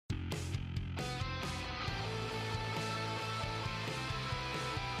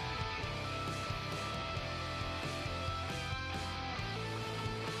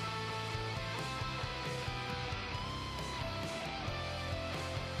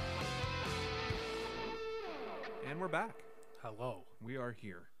And we're back. Hello. We are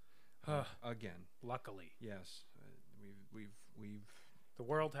here again. Luckily, Yes, we've the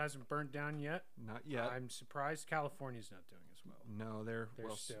world hasn't burnt down yet. not yet. I'm surprised California's not doing as well. No, they're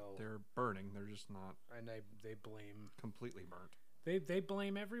still they're burning. They're just not And they blame completely burnt. they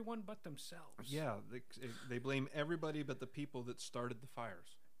blame everyone but themselves. Yeah, they blame everybody but the people that started the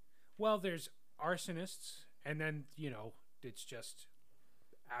fires. Well, there's arsonists, and then it's just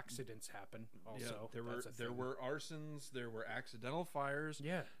accidents happen. Also, yeah, That's a there thing. were arsons, there were accidental fires.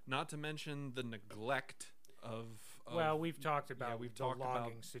 Yeah. Not to mention the neglect of Well, we've talked about we've the talked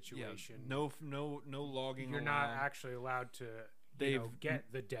logging about, situation. Yeah, no logging. You're allowed. not actually allowed to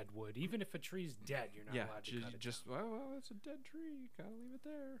get the dead wood. Even if a tree's dead, you're not allowed to cut it just down. well, it's a dead tree. You gotta leave it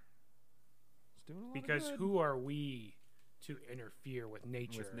there. It's doing a lot Because of good. who are we to interfere with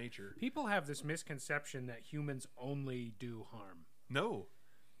nature? With nature. People have this misconception that humans only do harm. No.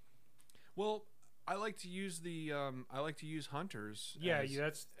 Well, I like to use hunters. Yeah,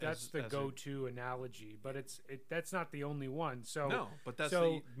 that's the as a- go-to analogy, but that's not the only one. So No, but that's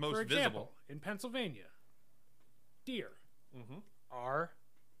so, the most for example, visible. in Pennsylvania, deer Mm-hmm. are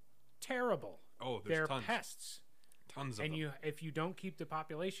terrible. Oh, They're there's pests. tons of And them. if you don't keep the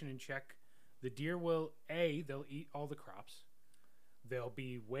population in check, the deer will they'll eat all the crops. There'll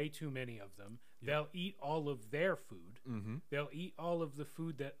be way too many of them. Yep. They'll eat all of their food. Mm-hmm. They'll eat all of the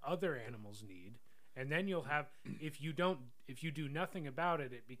food that other animals need. And then you'll have if you do nothing about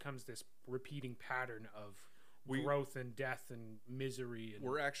it, it becomes this repeating pattern of growth and death and misery and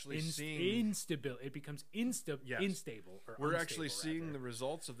We're actually seeing instability. It becomes unstable. Or We're unstable, actually seeing rather. the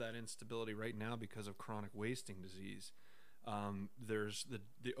results of that instability right now because of chronic wasting disease. There's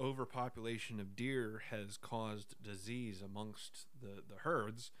the overpopulation of deer has caused disease amongst the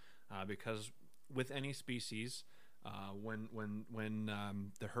herds because with any species, when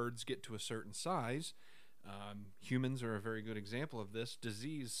the herds get to a certain size, humans are a very good example of this.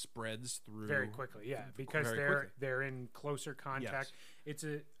 Disease spreads through very quickly, yeah, because they're in closer contact. Yes.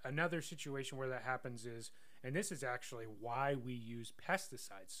 It's another situation where that happens is, and this is actually why we use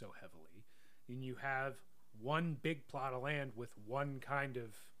pesticides so heavily. And you have one big plot of land with one kind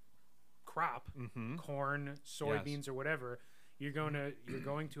of crop, corn, soybeans, or whatever. You're going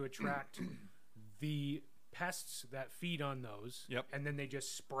to attract the pests that feed on those, and then they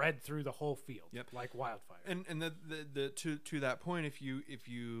just spread through the whole field like wildfire. And to that point, if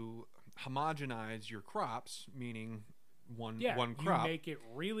you homogenize your crops, meaning one crop, you make it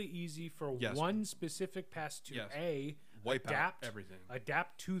really easy for one specific pest to wipe out adapt everything,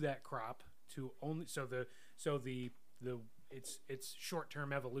 adapt to that crop to only it's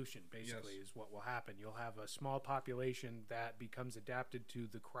short-term evolution basically is what will happen. You'll have a small population that becomes adapted to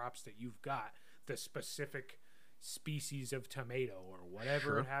the crops that you've got, the specific species of tomato or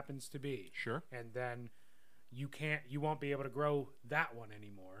whatever it happens to be. Sure. And then you won't be able to grow that one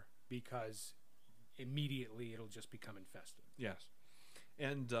anymore because immediately it'll just become infested. Yes.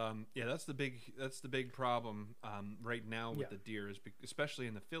 And that's the big problem right now with the deer, is especially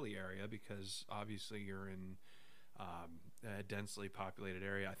in the Philly area, because obviously you're in a densely populated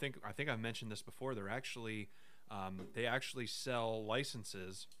area. I think I've mentioned this before. They actually sell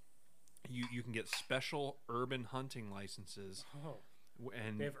licenses. You can get special urban hunting licenses. Oh,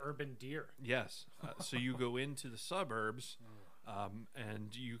 and they have urban deer. Yes. So you go into the suburbs,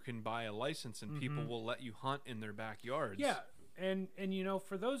 and you can buy a license, and people will let you hunt in their backyards. Yeah. And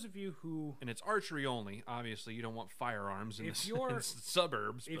for those of you who... And it's archery only. Obviously, you don't want firearms in the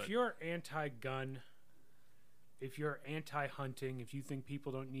suburbs. If you're anti-gun, if you're anti-hunting, if you think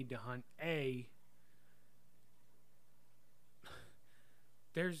people don't need to hunt,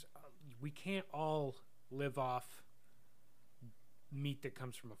 we can't all live off meat that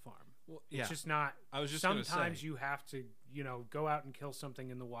comes from a farm. Well, it's just not. I was just sometimes you have to, go out and kill something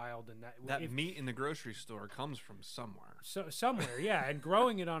in the wild, and that meat in the grocery store comes from somewhere. So somewhere, yeah, and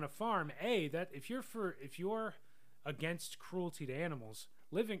growing it on a farm. That if you're against cruelty to animals,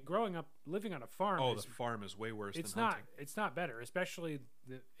 living on a farm. Oh, the farm is way worse. It's than not. hunting. It's not better, especially.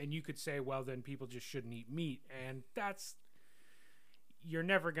 And you could say, well, then people just shouldn't eat meat, and that's. You're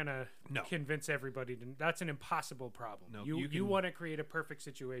never gonna convince everybody to. That's an impossible problem. No, you want to create a perfect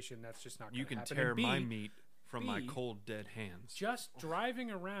situation. That's just not. You can can happen. tear my meat from my cold dead hands. Just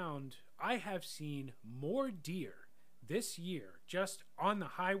driving around, I have seen more deer this year just on the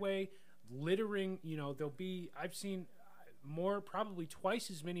highway, littering. I've seen probably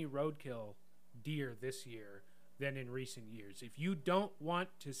twice as many roadkill deer this year than in recent years. If you don't want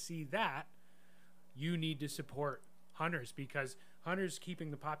to see that, you need to support hunters, because hunters keeping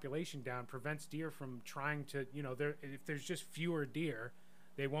the population down prevents deer from trying to, if there's just fewer deer,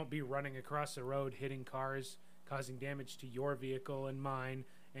 they won't be running across the road, hitting cars, causing damage to your vehicle and mine,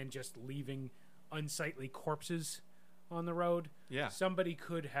 and just leaving unsightly corpses on the road. Yeah. Somebody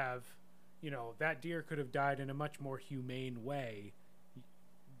could have, that deer could have died in a much more humane way,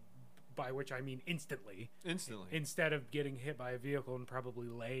 by which I mean instantly. Instead of getting hit by a vehicle and probably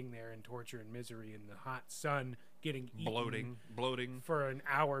laying there in torture and misery in the hot sun, getting eaten bloating for an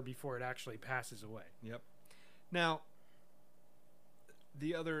hour before it actually passes away. Yep. Now,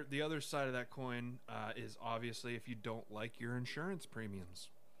 the other side of that coin is obviously if you don't like your insurance premiums.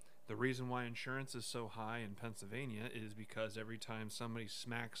 The reason why insurance is so high in Pennsylvania is because every time somebody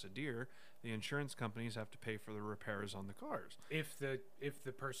smacks a deer, the insurance companies have to pay for the repairs on the cars. If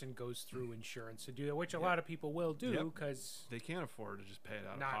the person goes through insurance to do that, which a lot of people will do because they can't afford to just pay it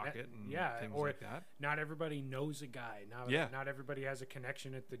out of pocket and things or like that. Not everybody knows a guy. Not everybody has a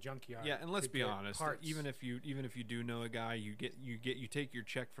connection at the junkyard. Yeah, and let's be honest. Even if you do know a guy, you take your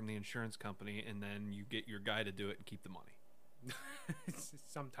check from the insurance company and then you get your guy to do it and keep the money.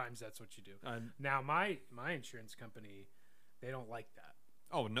 Sometimes that's what you do. Now my insurance company, they don't like that.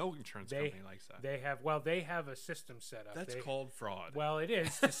 Oh, no insurance company likes that. They have a system set up. That's called fraud. Well, it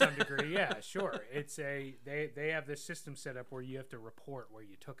is to some degree. Yeah, sure. They have this system set up where you have to report where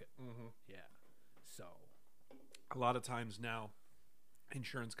you took it. Mm-hmm. Yeah. So a lot of times now,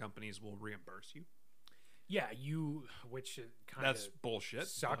 insurance companies will reimburse you. Yeah, which kind of that's bullshit.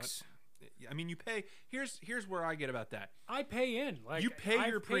 Sucks. I mean, you pay. Here's where I get about that. I pay in. Like you pay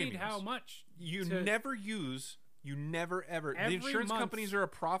your paid premiums. How much? You never ever. The insurance companies are a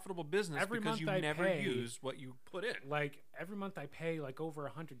profitable business because you never use what you put in. Like every month I pay like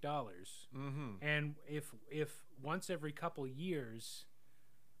over $100. Mm-hmm. And if once every couple years,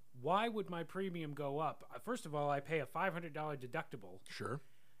 why would my premium go up? First of all, I pay a $500 deductible. Sure.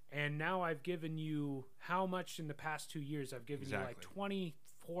 And now I've given you how much in the past 2 years? I've given you like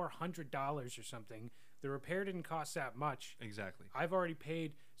 $2,400 or something. The repair didn't cost that much. Exactly. I've already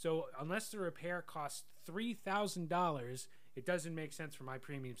paid. So unless the repair costs $3,000, it doesn't make sense for my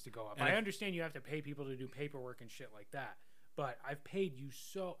premiums to go up. I understand you have to pay people to do paperwork and shit like that, but I've paid you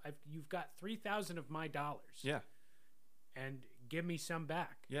you've got $3,000 of my dollars. Yeah. And give me some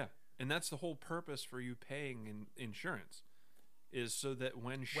back. Yeah. And that's the whole purpose for you paying in insurance, is so that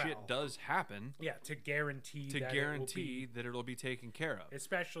when shit does happen, to guarantee that it'll be taken care of,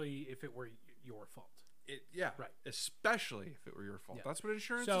 especially if it were your fault. Right. Especially if it were your fault. Yeah. That's what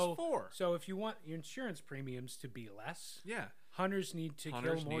insurance is for. So if you want your insurance premiums to be less, hunters need to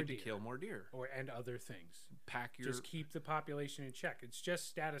kill more deer, and other things. Just keep the population in check. It's just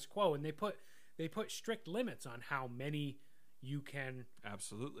status quo, and they put strict limits on how many you can.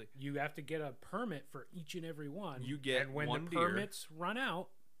 Absolutely. You have to get a permit for each and every one. You get and when one the permits run out,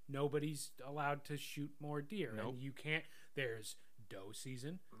 nobody's allowed to shoot more deer. Nope. And you can't. There's doe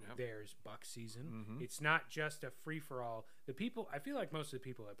season. Yep. There's buck season. Mm-hmm. It's not just a free for all. I feel like most of the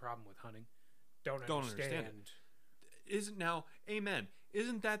people that have a problem with hunting don't understand.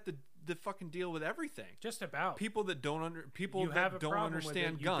 Isn't that the fucking deal with everything? Just about people that don't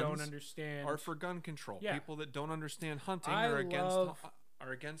understand guns don't understand are for gun control. Yeah. People that don't understand hunting are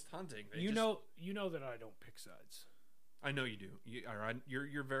against hunting. You know that I don't pick sides. I know you do.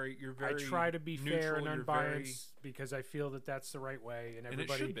 You're very. I try to be neutral, fair and unbiased because I feel that that's the right way, and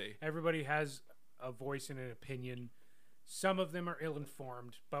it should be. Everybody has a voice and an opinion. Some of them are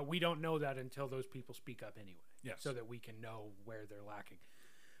ill-informed, but we don't know that until those people speak up anyway. Yes. So that we can know where they're lacking.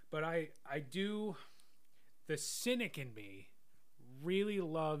 But I do. The cynic in me really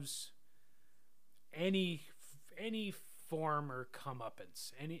loves any form or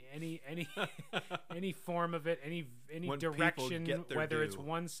comeuppance, any form of it, any when direction, whether it's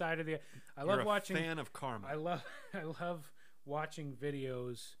one side or the other. I love watching. Fan of karma. I love watching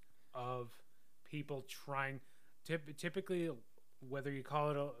videos of people trying. Typically, whether you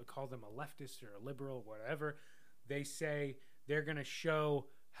call them a leftist or a liberal, whatever, they say they're going to show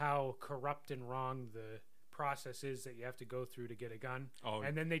how corrupt and wrong the process is that you have to go through to get a gun. Oh,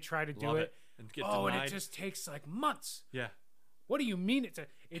 and then they try to do it and get denied. And it just takes like months. Yeah. What do you mean?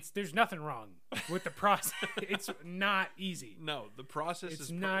 There's nothing wrong with the process. It's not easy. No, the process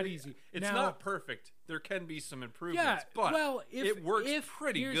is not easy. It's not perfect. There can be some improvements, but it works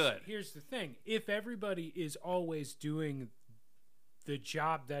pretty good. Here's the thing. If everybody is always doing the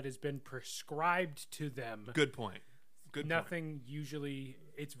job that has been prescribed to them. Good point. Nothing usually.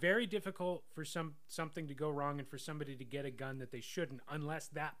 It's very difficult for something to go wrong and for somebody to get a gun that they shouldn't, unless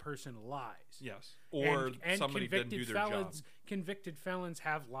that person lies. Yes, or and somebody didn't do their job. Convicted felons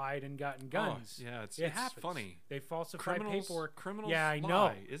have lied and gotten guns. Oh, yeah, it happens. Funny. They falsify paperwork. Criminals I lie.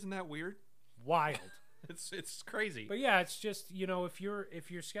 know. Isn't that weird? Wild. It's crazy. But yeah, it's just, if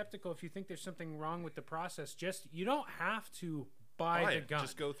you're skeptical, if you think there's something wrong with the process, you don't have to buy the gun.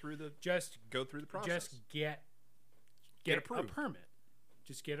 Just go through the process. Just get approved. a permit.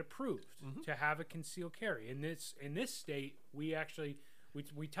 Just get approved to have a concealed carry. In this state, we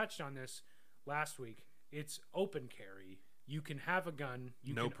touched on this last week. It's open carry. You can have a gun.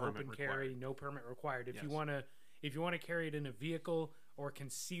 You can open carry. No permit required. If you want to carry it in a vehicle or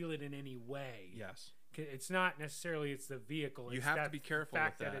conceal it in any way. Yes. It's not necessarily the vehicle. You have to be careful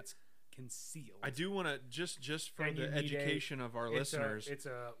with that it's concealed. I do want to just for the education of our listeners. It's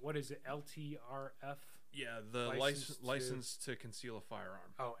what is it? LTRF. Yeah, the license to conceal a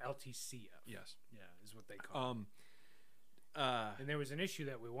firearm. Oh, LTCF. Yes. Yeah, is what they call it. And there was an issue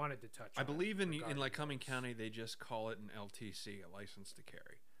that we wanted to touch on. I believe in Lycoming County they just call it an LTC, a license to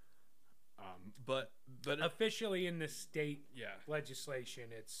carry. But officially in the state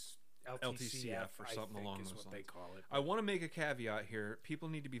legislation, it's LTCF or something along those lines. Is what they call it. I want to make a caveat here. People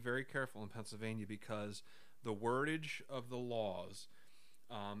need to be very careful in Pennsylvania because the wordage of the laws,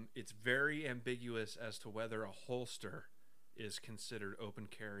 it's very ambiguous as to whether a holster is considered open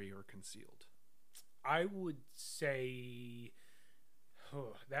carry or concealed. I would say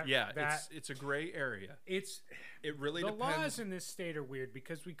it's a gray area. It really depends. The laws in this state are weird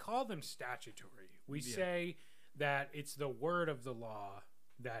because we call them statutory. We say that it's the word of the law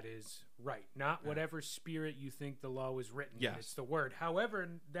that is right, not whatever spirit you think the law was written in. It's the word. However,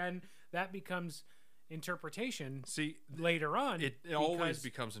 then that becomes interpretation. Later on, it always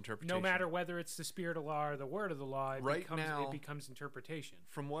becomes interpretation. No matter whether it's the spirit of law or the word of the law, it becomes interpretation.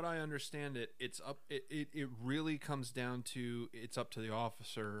 From what I understand, it really comes down to it's up to the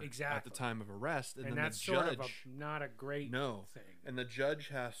officer at the time of arrest, and then that's the judge, sort of not a great thing. And the judge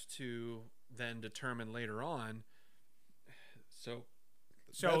has to then determine later on. So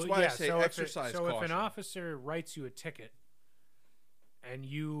that's why I say exercise caution. So if an officer writes you a ticket and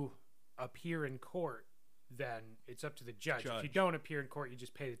you appear in court, then it's up to the judge. If you don't appear in court, you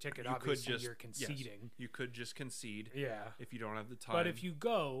just pay the ticket. Obviously, you're conceding. Yes, you could just concede. Yeah. If you don't have the time. But if you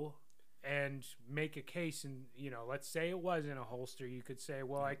go and make a case, and let's say it was in a holster, you could say,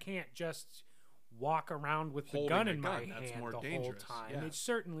 well, I can't just walk around with the gun in my hand the whole time. Yeah. It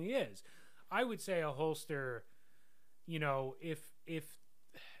certainly is. I would say a holster, if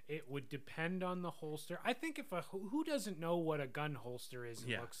it would depend on the holster. I think who doesn't know what a gun holster is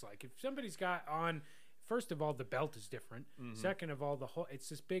and looks like? If somebody's got on, first of all, the belt is different. Second of all, it's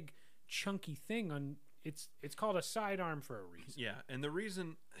this big chunky thing on. It's called a sidearm for a reason. Yeah, and the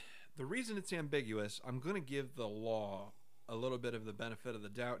reason it's ambiguous, I'm going to give the law a little bit of the benefit of the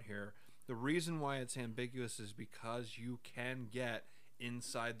doubt here. The reason why it's ambiguous is because you can get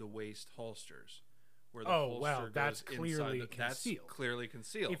inside the waist holsters. Where the holster that's goes clearly inside concealed. That's clearly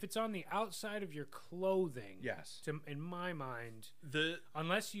concealed. If it's on the outside of your clothing, yes. In my mind,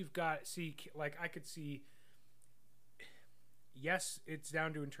 unless you've got I could see. Yes, it's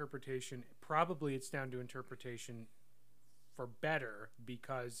down to interpretation. Probably it's down to interpretation for better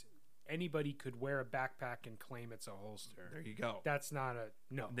because anybody could wear a backpack and claim it's a holster. There you go. That's not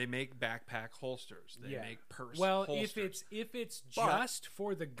no. They make backpack holsters. They make purse holsters. Well, if it's just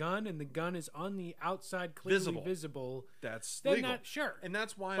for the gun and the gun is on the outside clearly visible, that's then legal. Sure. And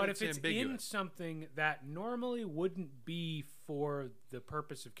that's why it's ambiguous. But if it's in something that normally wouldn't be for the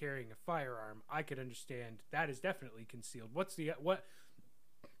purpose of carrying a firearm, I could understand that is definitely concealed.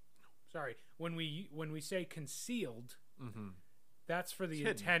 Sorry, when we say concealed, that's for the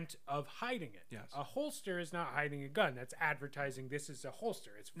intent of hiding it. Yes. A holster is not hiding a gun. That's advertising this is a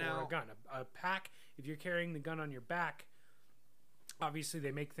holster. It's for a gun. A pack, if you're carrying the gun on your back, obviously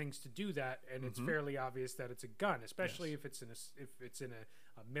they make things to do that, and it's fairly obvious that it's a gun, especially if it's in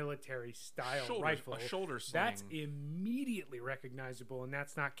a military style rifle. A shoulder sling. That's immediately recognizable, and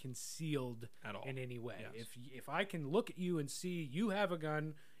that's not concealed at all in any way. Yes. If I can look at you and see you have a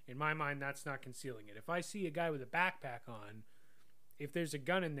gun, in my mind that's not concealing it. If I see a guy with a backpack on, if there's a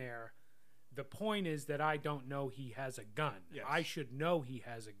gun in there, the point is that I don't know he has a gun. Yes. I should know he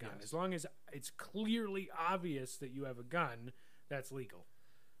has a gun. Yes. As long as it's clearly obvious that you have a gun, that's legal.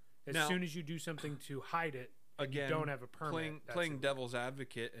 As soon as you do something to hide it, again, you don't have a permit. Playing devil's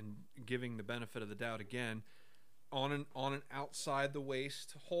advocate and giving the benefit of the doubt again, on an outside the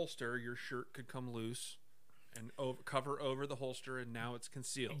waist holster, your shirt could come loose and cover over the holster, and now it's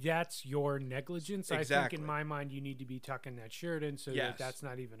concealed. That's your negligence. Exactly. I think in my mind you need to be tucking that shirt in so that's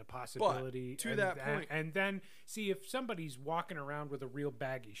not even a possibility. But that point. And then, see, if somebody's walking around with a real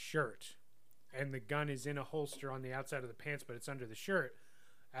baggy shirt and the gun is in a holster on the outside of the pants but it's under the shirt,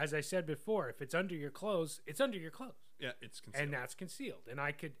 as I said before, if it's under your clothes, it's under your clothes. Yeah, it's concealed. And that's concealed.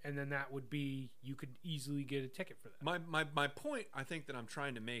 And then that would be, you could easily get a ticket for that. My point, I think, that I'm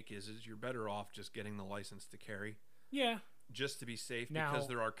trying to make is you're better off just getting the license to carry. Yeah. Just to be safe, Now, because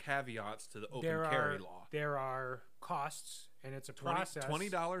there are caveats to the open carry law. There are costs, and it's a process.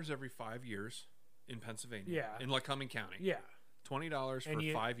 $20 every 5 years in Pennsylvania. Yeah. In Lycoming County. Yeah. $20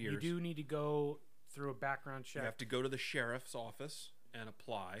 for 5 years. You do need to go through a background check. You have to go to the sheriff's office and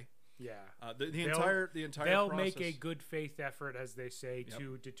apply. Yeah. The entire they'll process, make a good faith effort, as they say,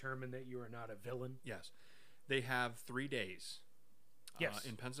 to determine that you are not a villain. Yes. They have 3 days. Yes.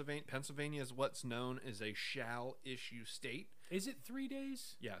 In Pennsylvania, Pennsylvania is what's known as a shall issue state. Is it 3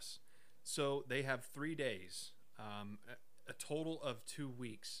 days? Yes. So they have 3 days, a total of 2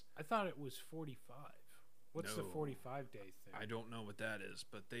 weeks. I thought it was 45. What's the No. 45-day thing? I don't know what that is,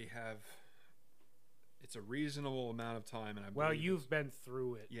 but they have. It's a reasonable amount of time, and you've been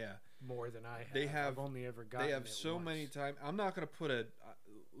through it. Yeah. More than I have. I've only ever gotten. They have it so once. many times. I'm not going to put a.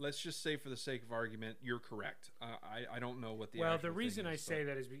 Let's just say, for the sake of argument, you're correct. I don't know what the. Well, actual the reason thing I is, say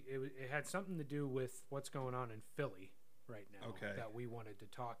that is it had something to do with what's going on in Philly right now. Okay. That we wanted to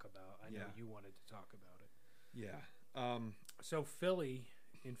talk about. I know you wanted to talk about it. Yeah. So Philly,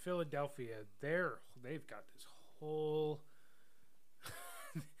 in Philadelphia, they've got this whole.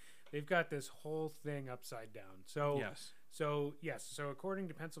 They've got this whole thing upside down. So Yes. So according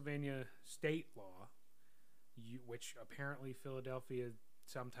to Pennsylvania state law, which apparently Philadelphia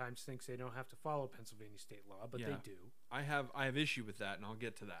sometimes thinks they don't have to follow Pennsylvania state law, but they do. I have issue with that, and I'll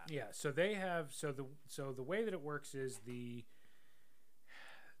get to that. Yeah. So they have. So the way that it works is the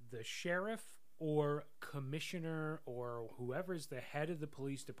sheriff or commissioner or whoever's the head of the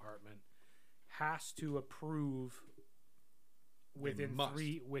police department has to approve within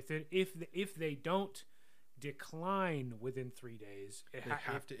if they don't decline within 3 days, they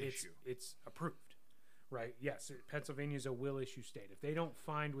have to issue. It's approved, right? Yes, Pennsylvania is a will issue state. If they don't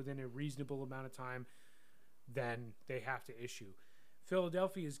find within a reasonable amount of time, then they have to issue.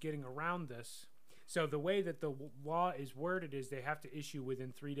 Philadelphia is getting around this. So the way that the law is worded is they have to issue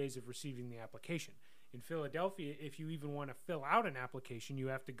within 3 days of receiving the application. In Philadelphia, if you even want to fill out an application, you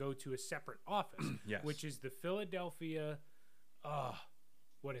have to go to a separate office, Yes. which is the Philadelphia.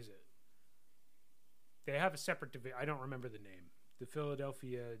 What is it? They have a separate division. I don't remember the name. The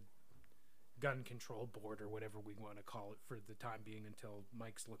Philadelphia Gun Control Board, or whatever we want to call it for the time being until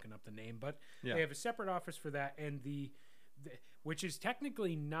Mike's looking up the name. But they have a separate office for that, and which is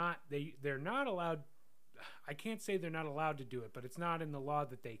technically not they're not allowed. I can't say they're not allowed to do it, but it's not in the law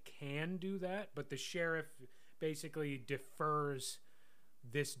that they can do that. But the sheriff basically defers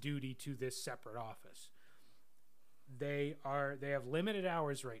this duty to this separate office. They have limited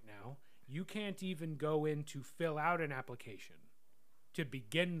hours right now. You can't even go in to fill out an application to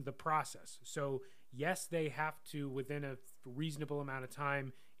begin the process. So yes, they have to, within a reasonable amount of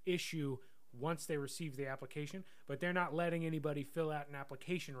time, issue once they receive the application, but they're not letting anybody fill out an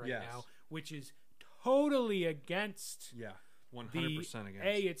application right now, which is totally against 100% against.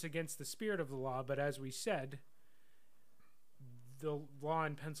 It's against the spirit of the law, but as we said, the law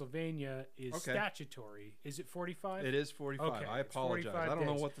in Pennsylvania is statutory. Is it 45? It is 45. Okay, I apologize. I don't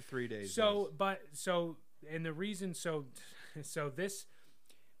know what the 3 days is. And the reason, so this,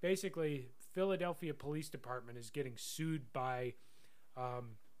 basically, Philadelphia Police Department is getting sued by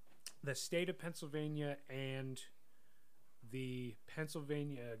the state of Pennsylvania and the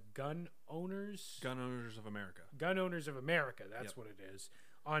Pennsylvania Gun Owners of America. Gun Owners of America, that's what it is,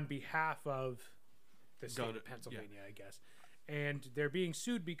 on behalf of the state of Pennsylvania, I guess. And they're being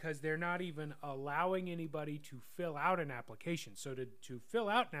sued because they're not even allowing anybody to fill out an application. So to fill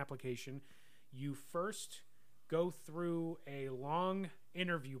out an application, you first go through a long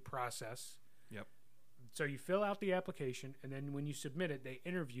interview process. Yep. So you fill out the application, and then when you submit it, they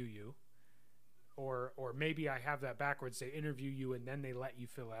interview you. Or maybe I have that backwards. They interview you, and then they let you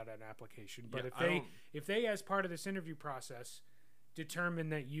fill out an application. But if they, as part of this interview process, determine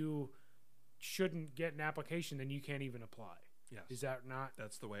that you shouldn't get an application, then you can't even apply. Yes. Is that not?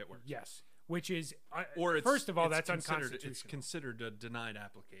 That's the way it works. Yes. Which is, first of all, that's unconstitutional. It's considered a denied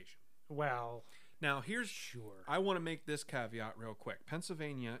application. Well, now here's sure. I want to make this caveat real quick.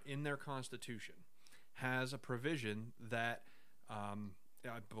 Pennsylvania, in their constitution, has a provision that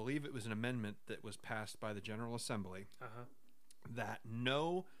I believe it was an amendment that was passed by the General Assembly that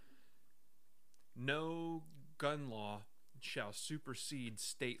no gun law shall supersede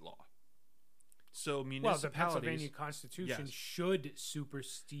state law. So municipalities, the Pennsylvania Constitution should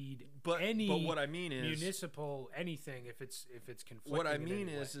supersede any. But what I mean is municipal anything if it's conflicting. What I mean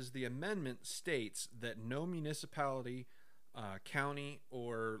is the amendment states that no municipality county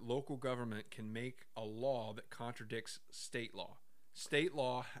or local government can make a law that contradicts state law. State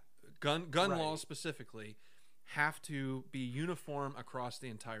law, gun Right. laws specifically, have to be uniform across the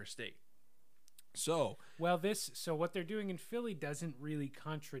entire state. So, so what they're doing in Philly doesn't really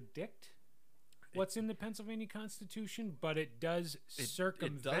contradict what's in the Pennsylvania Constitution, but it does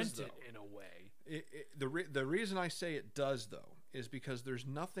circumvent it in a way. The reason I say it does, though, is because there's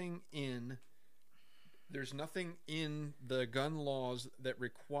nothing in the gun laws that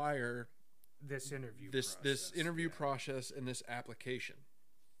require this interview process and this application.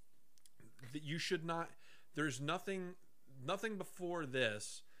 That you should not. There's nothing before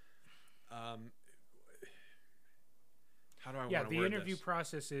this. How do I want to word this? The interview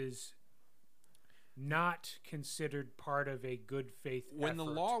process is not considered part of a good faith when the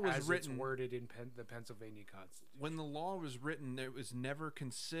effort, law was as written, it's worded in the Pennsylvania Constitution. When the law was written, it was never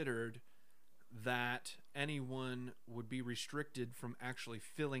considered that anyone would be restricted from actually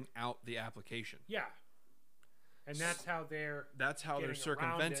filling out the application. Yeah. And that's how they're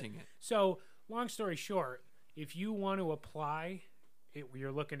circumventing it. So, long story short, if you want to apply,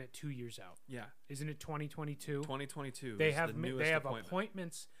 you're looking at 2 years out. Yeah. Isn't it 2022? 2022. They have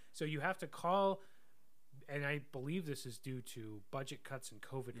appointments, so you have to call, and I believe this is due to budget cuts and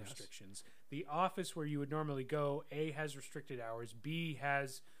COVID restrictions. The office where you would normally go, A, has restricted hours, B,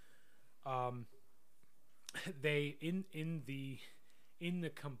 has they in the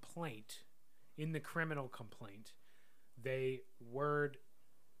complaint, in the criminal complaint, they word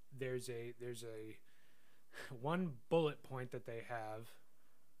there's a one bullet point that they have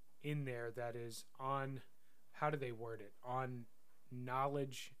in there that is on, how do they word it, on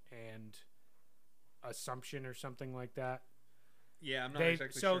knowledge and assumption or something like that. Yeah, I'm not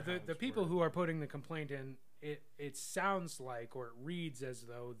exactly sure. So the people who are putting the complaint in, it sounds like, or it reads as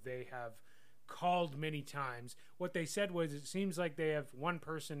though they have called many times. What they said was, it seems like they have one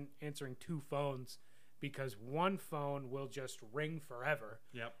person answering two phones because one phone will just ring forever.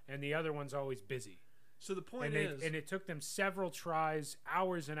 Yep. And the other one's always busy. So the point and it took them several tries,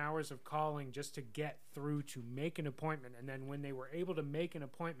 hours and hours of calling just to get through to make an appointment. And then when they were able to make an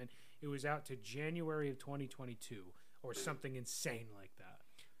appointment, it was out to January of 2022 or something insane like that.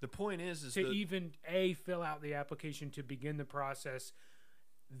 The point is to even fill out the application to begin the process,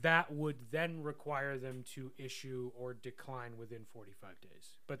 that would then require them to issue or decline within 45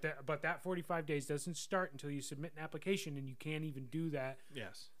 days. But that 45 days doesn't start until you submit an application, and you can't even do that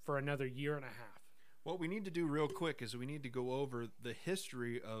for another year and a half. What we need to do real quick is we need to go over the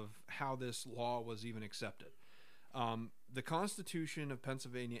history of how this law was even accepted. The Constitution of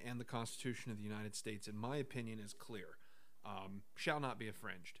Pennsylvania and the Constitution of the United States, in my opinion, is clear. Shall not be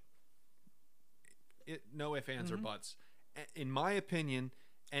infringed. No ifs, ands, or buts. In my opinion,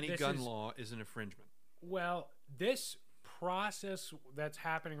 any gun law is an infringement. Well, this process that's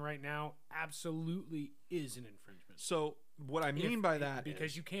happening right now absolutely is an infringement. So what I mean by that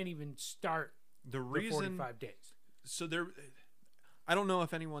because you can't even start the 45 days. So I don't know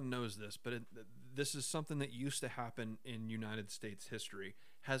if anyone knows this, but this is something that used to happen in United States history.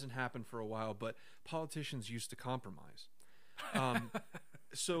 Hasn't happened for a while, but politicians used to compromise.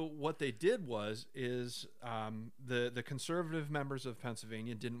 So what they did is the conservative members of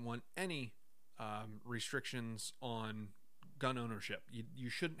Pennsylvania didn't want any restrictions on gun ownership. You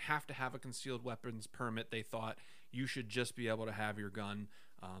shouldn't have to have a concealed weapons permit. They thought you should just be able to have your gun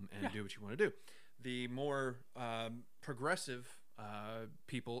and do what you want to do. The more progressive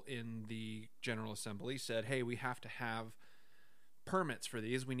people in the General Assembly said, hey, we have to have permits for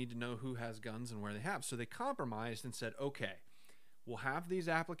these. We need to know who has guns and where they have. So they compromised and said, okay, we'll have these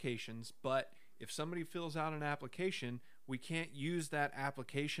applications, but if somebody fills out an application, we can't use that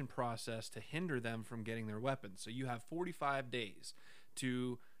application process to hinder them from getting their weapons. So you have 45 days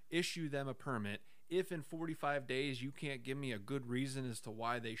to issue them a permit. If in 45 days you can't give me a good reason as to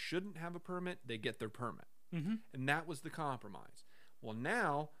why they shouldn't have a permit, they get their permit. Mm-hmm. And that was the compromise. Well,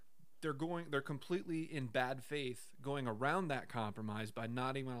 now they're completely in bad faith going around that compromise by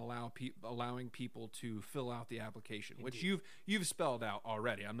not even allowing people to fill out the application. Indeed. Which you've spelled out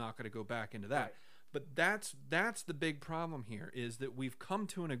already. I'm not going to go back into that. Right. But that's the big problem here, is that we've come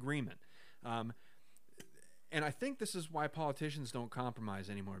to an agreement. And I think this is why politicians don't compromise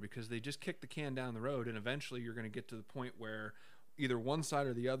anymore, because they just kick the can down the road, and eventually you're going to get to the point where either one side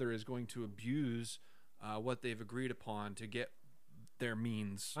or the other is going to abuse what they've agreed upon to get their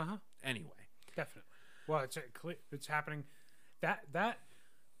means anyway. Definitely. Well, it's happening.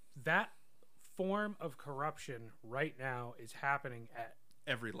 That form of corruption right now is happening at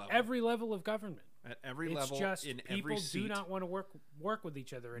every level. Every level of government. at every It's level, just in people every seat. do not want to work with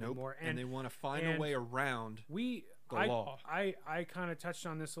each other anymore, and they want to find a way around the law. I kind of touched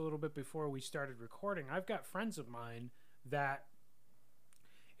on this a little bit before we started recording. I've got friends of mine that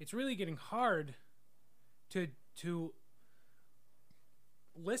it's really getting hard to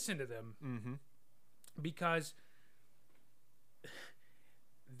listen to them because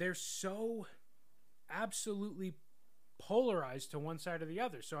they're so absolutely polarized to one side or the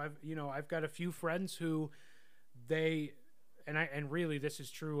other. So I've got a few friends who and really this is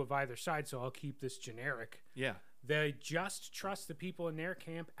true of either side, so I'll keep this generic. Yeah. They just trust the people in their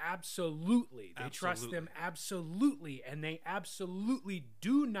camp absolutely. They trust them absolutely, and they absolutely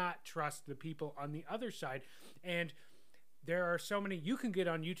do not trust the people on the other side. And there are so many. You can get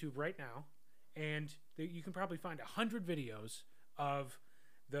on YouTube right now, and you can probably find 100 videos of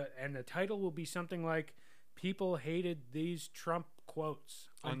the title will be something like "People hated these Trump quotes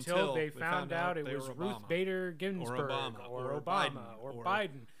until they found out it was Ruth Bader Ginsburg or Obama or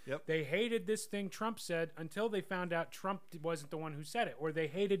Biden. Yep. They hated this thing Trump said until they found out Trump wasn't the one who said it, or they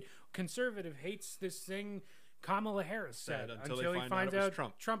hated conservative hates this thing Kamala Harris said until he finds out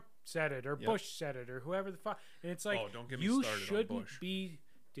Trump said it, or Bush said it, or whoever the fuck. And it's like, don't get me you started on shouldn't Bush. be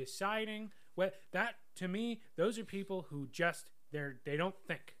deciding what that. To me, those are people who just they don't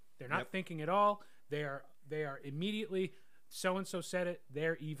think. They're not thinking at all. They are immediately, so and so said it,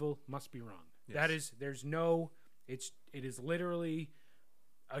 they're evil, must be wrong. Yes. That is, there's no, it is literally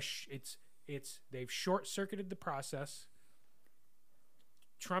they've short circuited the process.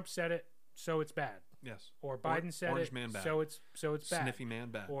 Trump said it, so it's bad. Yes. Or Biden said Orange it, man bad. so it's bad. Sniffy man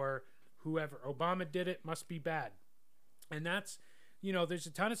bad. Or whoever, Obama did it, must be bad. And that's, there's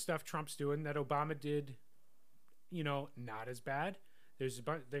a ton of stuff Trump's doing that Obama did, not as bad. There's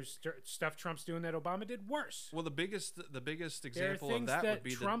stuff Trump's doing that Obama did worse. Well, the biggest example of that would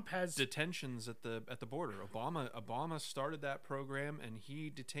be Trump the has detentions at the border. Obama started that program, and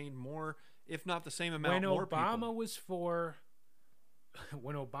he detained more, if not the same amount, more people.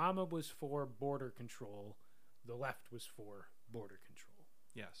 When Obama was for border control, the left was for border control.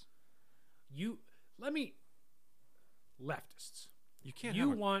 Yes. Leftists. You can't. You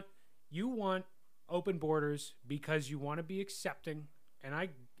want open borders because you want to be accepting, and I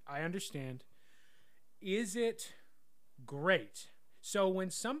understand. Is it great? So when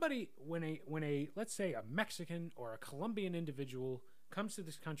a let's say a Mexican or a Colombian individual comes to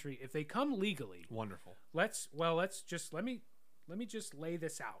this country, if they come legally, wonderful. let me just lay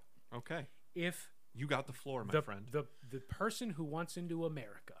this out. Okay. If you got the floor, my friend. The person who wants into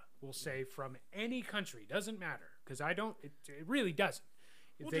America, will say from any country, doesn't matter, because it really doesn't.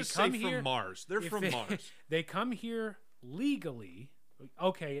 If we'll they just come say here, from Mars. They're from Mars. They come here legally.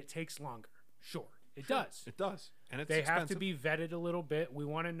 Okay, it takes longer. Sure, it does. It does, and it's they expensive. have to be vetted a little bit. We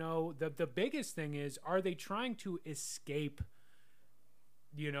want to know the biggest thing is: are they trying to escape?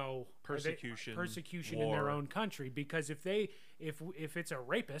 Persecution in their own country? Because if it's a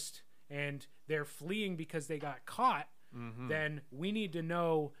rapist and they're fleeing because they got caught, then we need to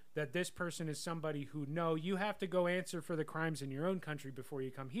know that this person is somebody who you have to go answer for the crimes in your own country before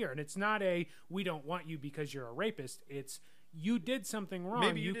you come here. And it's not we don't want you because you're a rapist. It's you did something wrong.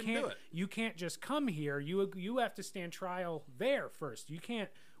 Maybe you didn't do it. You can't just come here. You have to stand trial there first. You can't.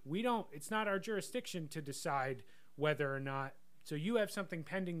 It's not our jurisdiction to decide whether or not. So you have something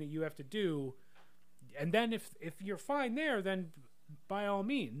pending that you have to do, and then if you're fine there, then by all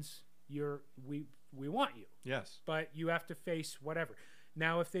means, we want you. Yes. But you have to face whatever.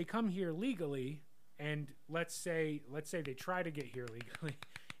 Now, if they come here legally, and let's say they try to get here legally,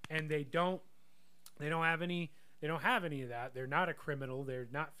 and they don't have any of that. They're not a criminal. They're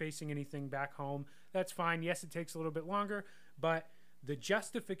not facing anything back home. That's fine. Yes, it takes a little bit longer, but the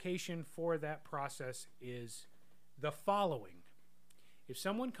justification for that process is the following. If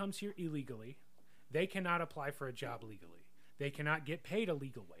someone comes here illegally, they cannot apply for a job legally. They cannot get paid a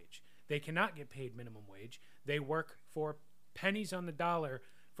legal wage. They cannot get paid minimum wage. They work for pennies on the dollar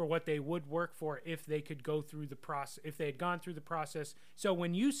for what they would work for if they could go through the process, if they had gone through the process. So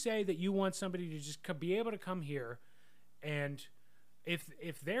when you say that you want somebody to just be able to come here, and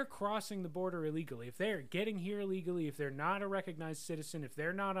if they're crossing the border illegally, if they're getting here illegally, if they're not a recognized citizen, if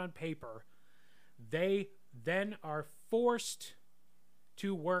they're not on paper, they then are forced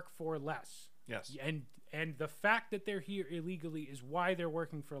to work for less. Yes. And the fact that they're here illegally is why they're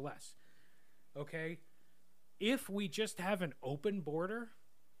working for less. Okay? If we just have an open border,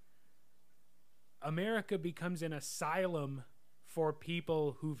 America becomes an asylum for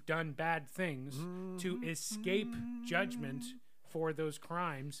people who've done bad things to escape judgment for those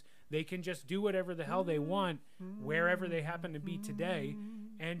crimes. They can just do whatever the hell they want wherever they happen to be today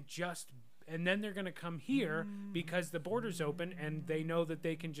and just they're going to come here because the border's open and they know that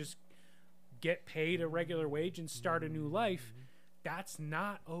they can just get paid a regular wage and start a new life. That's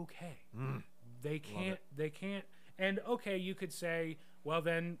not okay. They can't. And okay, you could say, well,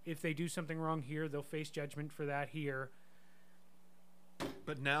 then if they do something wrong here, they'll face judgment for that here.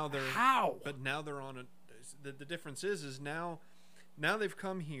 But now they're how? But now they're on a. The difference is now they've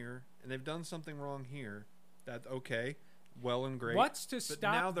come here and they've done something wrong here. That's okay, well and great. What's to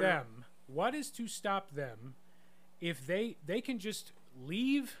stop them? What is to stop them if they can just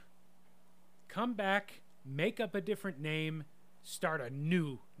leave, come back, make up a different name, start a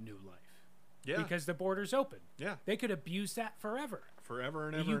new life? Yeah. Because the border's open. Yeah. They could abuse that forever. Forever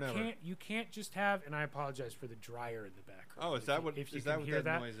and ever and ever. You can't just have, and I apologize for the dryer in the background. Oh, is that what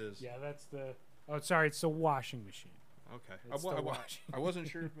that noise is? Yeah, that's the. Oh, sorry, it's the washing machine. Okay. I wasn't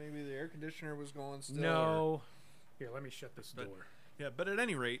sure if maybe the air conditioner was going still. No. Here, let me shut this door. Yeah, but at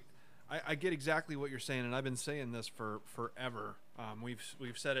any rate, I get exactly what you're saying, and I've been saying this for forever.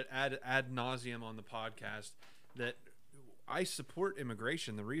 We've said it ad nauseum on the podcast that I support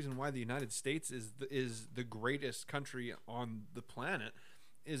immigration. The reason why the United States is the greatest country on the planet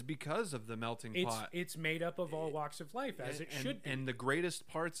is because of the melting pot. It's made up of all walks of life, as it should be. And the greatest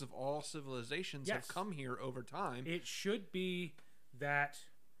parts of all civilizations have come here over time. It should be that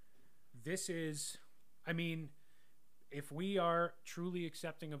this is, I mean, if we are truly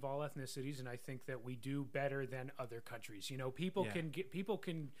accepting of all ethnicities, and I think that we do better than other countries. You know, people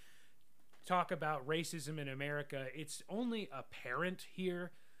can talk about racism in America. It's only apparent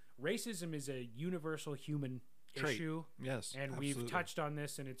here. Racism is a universal human issue. Yes, and absolutely. We've touched on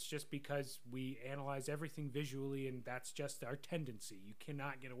this, and it's just because we analyze everything visually, and that's just our tendency. You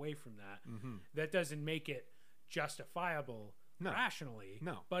cannot get away from that. That doesn't make it justifiable rationally.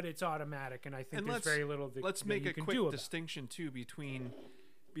 No, but it's automatic, and I think there's very little that let's make a quick distinction too between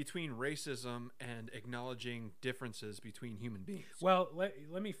racism and acknowledging differences between human beings. Well,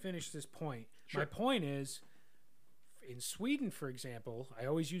 let me finish this point. Sure. My point is, in Sweden, for example, I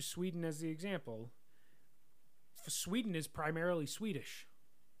always use Sweden as the example. Sweden is primarily Swedish.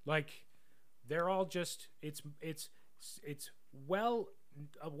 Like, they're all just it's well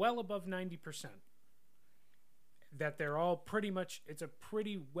above 90%. That they're all pretty much, it's a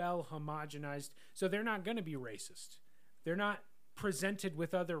pretty well homogenized, so they're not going to be racist. They're not presented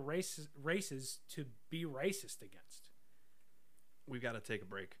with other races to be racist against. We've got to take a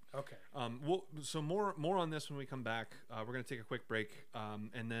break. Okay. So more on this when we come back. We're going to take a quick break,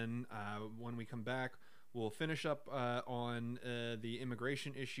 and then when we come back, we'll finish up on the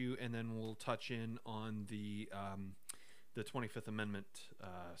immigration issue, and then we'll touch in on the 25th Amendment,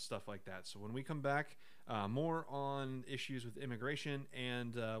 stuff like that. So when we come back, more on issues with immigration,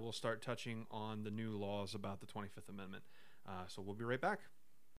 and we'll start touching on the new laws about the 25th Amendment. So we'll be right back.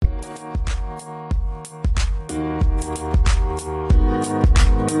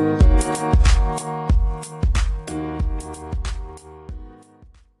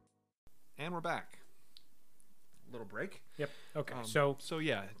 And we're back. Little break. Yep. Okay. So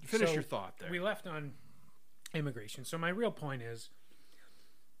yeah, finish your thought there. We left on immigration. So my real point is,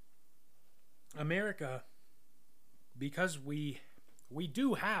 America, because we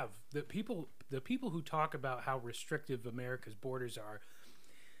do have the people who talk about how restrictive America's borders are,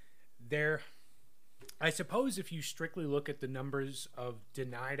 I suppose if you strictly look at the numbers of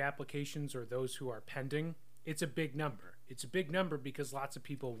denied applications or those who are pending, it's a big number. It's a big number because lots of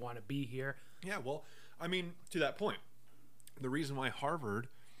people want to be here. Yeah, well, I mean, to that point, the reason why Harvard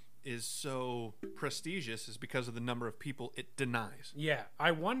is so prestigious is because of the number of people it denies. Yeah,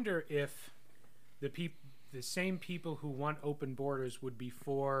 I wonder if the same people who want open borders would be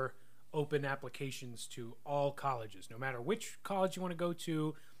for open applications to all colleges. No matter which college you want to go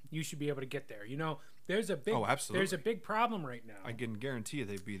to, you should be able to get there. You know, there's a big there's a big problem right now. I can guarantee you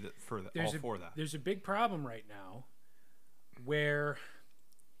they'd be for that. There's a big problem right now where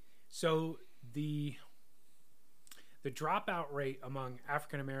the dropout rate among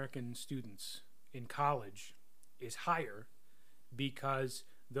African American students in college is higher because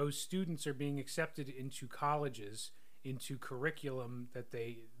those students are being accepted into colleges, into curriculum that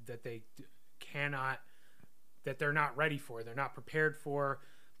they're not ready for, they're not prepared for,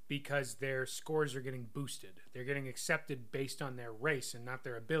 because their scores are getting boosted. They're getting accepted based on their race and not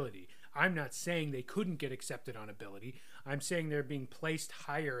their ability. I'm not saying they couldn't get accepted on ability. I'm saying they're being placed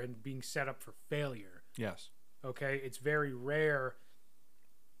higher and being set up for failure. Yes. Okay, it's very rare.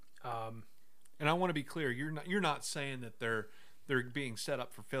 And I want to be clear. You're not saying that they're being set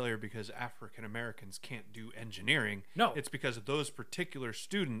up for failure because African Americans can't do engineering. No, it's because of those particular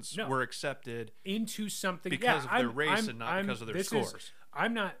students were accepted into something because of their race and not because of their scores.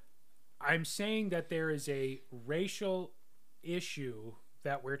 I'm saying that there is a racial issue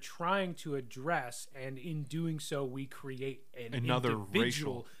that we're trying to address, and in doing so, we create Another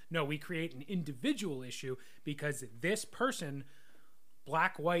racial. No, we create an individual issue because this person,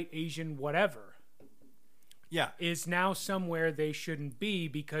 black, white, Asian, whatever, Yeah. is now somewhere they shouldn't be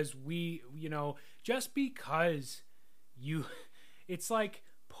because just because it's like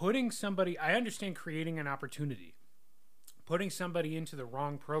putting somebody. I understand creating an opportunity. Putting somebody into the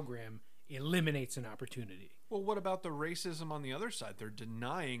wrong program eliminates an opportunity. Well, what about the racism on the other side? They're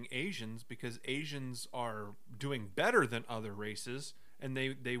denying Asians because Asians are doing better than other races, and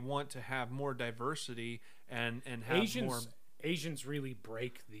they want to have more diversity and have more. Asians really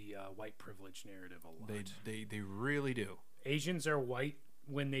break the white privilege narrative a lot. They really do. Asians are white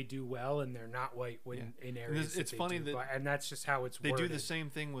when they do well, and they're not white when in areas. It's funny and that's just how it's worded. They do the same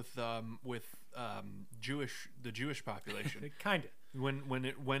thing with the Jewish population. Kind of.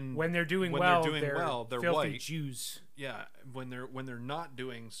 When they're doing well, they're white Jews. Yeah, when they're not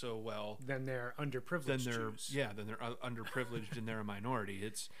doing so well, then they're underprivileged Jews. Then they're underprivileged and they're a minority.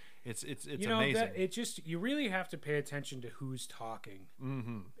 It's amazing. You really have to pay attention to who's talking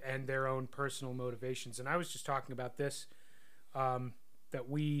and their own personal motivations. And I was just talking about this I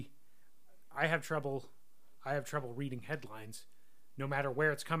have trouble reading headlines. No matter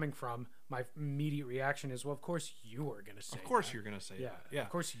where it's coming from, my immediate reaction is, well, of course you are going to say that. Of course you're going to say that. Yeah. Of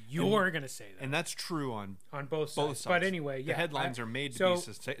course you're going to say that. And that's true on both sides. But anyway, the headlines are made to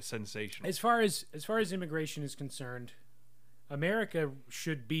be sensational. As far as immigration is concerned, America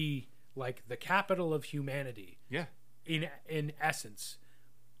should be like the capital of humanity. Yeah. In essence.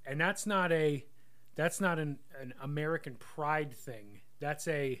 And that's not an American pride thing.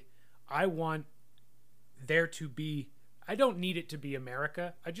 I want there to be. I don't need it to be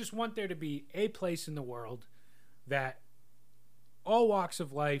America. I just want there to be a place in the world that all walks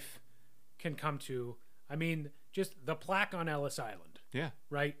of life can come to. I mean, just the plaque on Ellis Island. Yeah.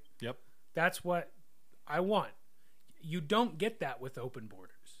 Right? Yep. That's what I want. You don't get that with open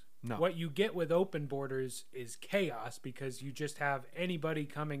borders. No. What you get with open borders is chaos because you just have anybody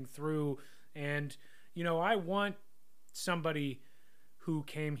coming through. And, I want somebody who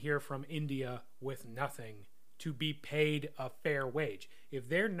came here from India with nothing to be paid a fair wage. If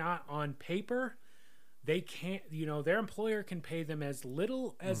they're not on paper, they can't, their employer can pay them as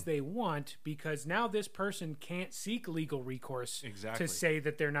little as they want because now this person can't seek legal recourse to say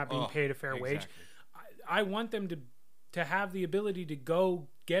that they're not being paid a fair wage. I want them to have the ability to go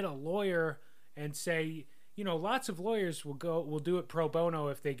get a lawyer and say, lots of lawyers will do it pro bono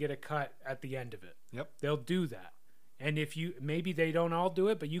if they get a cut at the end of it. Yep. They'll do that. And maybe they don't all do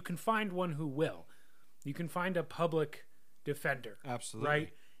it, but you can find one who will. You can find a public defender. Absolutely. Right?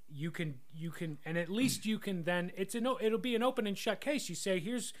 You can, and at least you can then, it'll be an open and shut case. You say,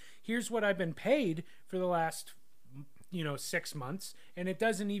 here's what I've been paid for the last, 6 months, and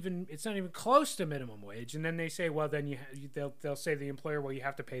it's not even close to minimum wage. And then they say, well, then they'll say to the employer, well, you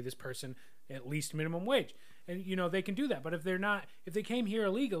have to pay this person at least minimum wage. And, they can do that. But if they came here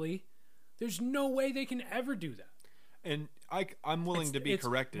illegally, there's no way they can ever do that. And I'm willing to be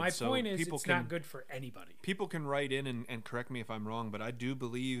corrected. My point is, it's not good for anybody. People can write in and correct me if I'm wrong, but I do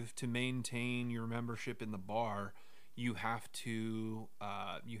believe to maintain your membership in the bar, you have to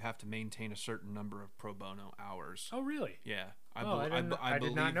maintain a certain number of pro bono hours. Oh, really? Yeah. I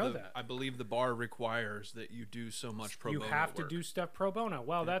did not know that. I believe the bar requires that you do so much pro bono. You have to do stuff pro bono.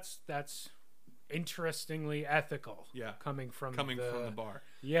 Well, that's interestingly ethical. Yeah. Coming from the bar.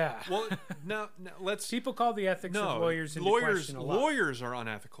 Yeah. Well, now let's. People call the ethics of lawyers into question a lot. Lawyers are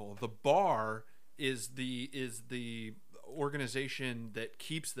unethical. The bar is the organization that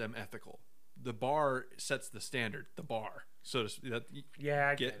keeps them ethical. The bar sets the standard. The bar, so to speak.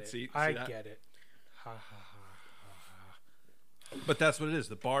 I get it. I get it. Ha ha ha. But that's what it is.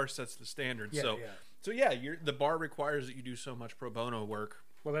 The bar sets the standard. Yeah, So the bar requires that you do so much pro bono work.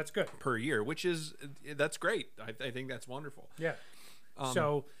 Well, that's good per year, that's great. I think that's wonderful. Yeah.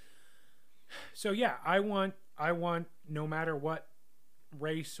 So yeah, I want no matter what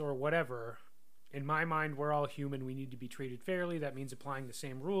race or whatever. In my mind, we're all human. We need to be treated fairly. That means applying the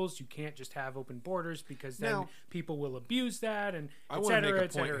same rules. You can't just have open borders because then people will abuse that. And I want to make a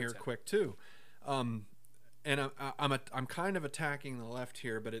point here, quick too. And I'm kind of attacking the left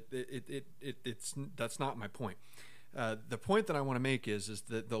here, but that's not my point. The point that I want to make is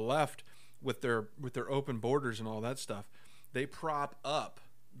that the left, with their open borders and all that stuff, they prop up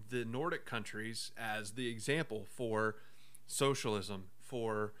the Nordic countries as the example for socialism,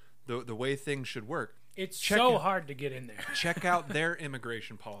 for the way things should work. It's hard to get in there. Check out their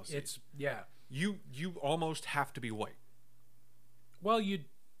immigration policies. You almost have to be white. Well,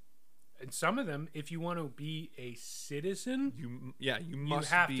 And some of them, if you want to be a citizen, you must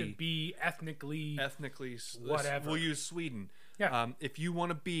have to be ethnically whatever. We'll use Sweden. Yeah. If you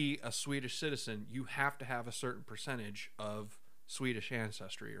want to be a Swedish citizen, you have to have a certain percentage of Swedish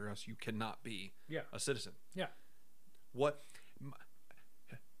ancestry, or else you cannot be a citizen. Yeah.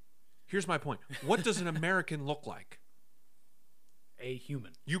 Here's my point. What does an American look like? A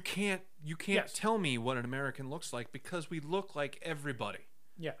human. You can't tell me what an American looks like, because we look like everybody.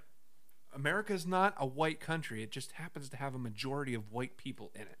 Yeah. America is not a white country. It just happens to have a majority of white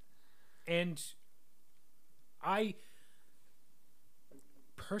people in it. And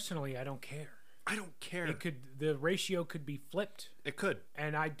personally, I don't care. I don't care. The ratio could be flipped. It could.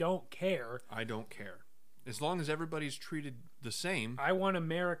 And I don't care. I don't care. As long as everybody's treated the same. I want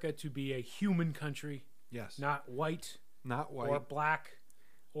America to be a human country. Yes. Not white. Not white. Or black.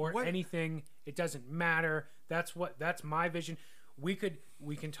 Or anything. It doesn't matter. That's my vision. We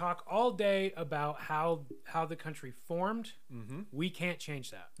can talk all day about how the country formed. Mm-hmm. We can't change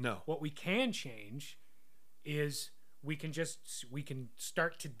that. No. What we can change is we can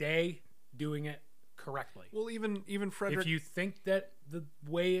start today doing it correctly. Well, even Frederick, if you think that the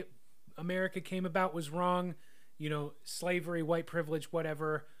way America came about was wrong, slavery, white privilege,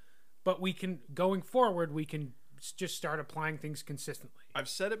 whatever, but going forward, we can just start applying things consistently. I've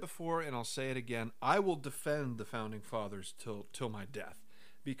said it before and I'll say it again. I will defend the founding fathers till my death,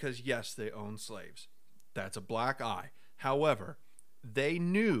 because yes, they owned slaves. That's a black eye. However, they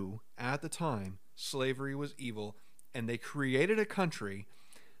knew at the time slavery was evil, and they created a country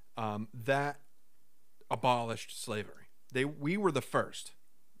that abolished slavery. We were the first.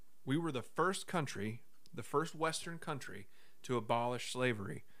 We were the first country, the first Western country to abolish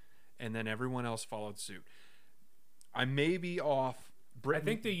slavery, and then everyone else followed suit. I may be off. Britain, I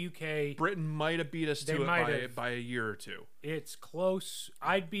think the UK, Britain might have beat us to it by a year or two. It's close.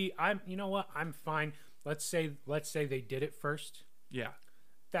 You know what? I'm fine. Let's say they did it first. Yeah.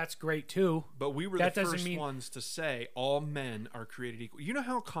 That's great too. But we were the first ones to say all men are created equal. You know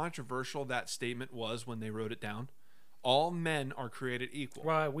how controversial that statement was when they wrote it down? All men are created equal.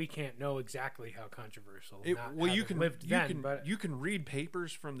 Well, we can't know exactly how controversial. You can read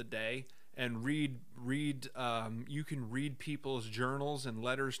papers from the day and you can read people's journals and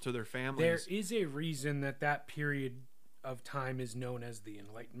letters to their families. There is a reason that period of time is known as the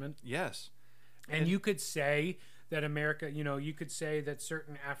Enlightenment. Yes. And you could say that America, you could say that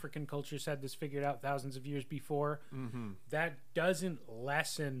certain African cultures had this figured out thousands of years before. Mm-hmm. That doesn't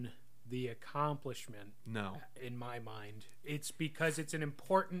lessen the accomplishment. No. In my mind. It's because it's an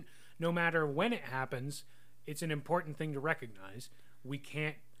important, no matter when it happens, it's an important thing to recognize. We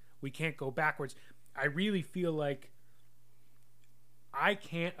can't go backwards. I really feel like I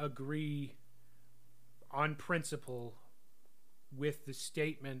can't agree on principle with the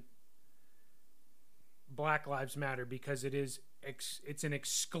statement Black Lives Matter, because it's an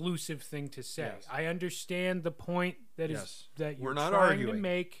exclusive thing to say. Yes. I understand the point that you're not trying arguing to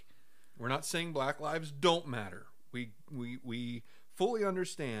make. We're not saying Black lives don't matter. We fully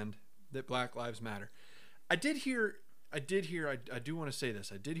understand that Black lives matter. I do want to say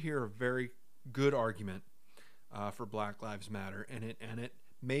this. I did hear a very good argument for Black Lives Matter, and it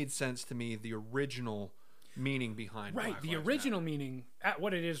made sense to me. The original meaning behind Black Lives original Matter. Meaning at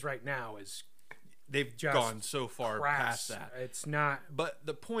what it is right now is they've gone so far crass. past that. It's not. But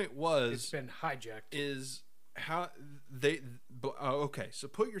the point was, it's been hijacked. Is how they okay. So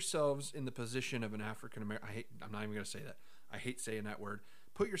put yourselves in the position of an African American. I'm not even going to say that. I hate saying that word.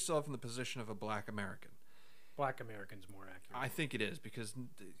 Put yourself in the position of a Black American. Black American's more accurate. I think it is, because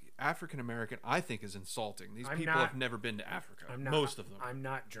African American, I think, is insulting. These people have never been to Africa. Most of them. I'm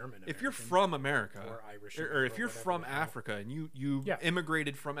not German American. If you're from America, or Irish, or if you're from Africa and you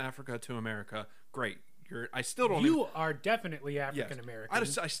immigrated from Africa to America, great. You are definitely African American.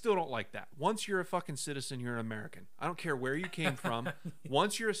 Yes. I still don't like that. Once you're a fucking citizen, you're an American. I don't care where you came from.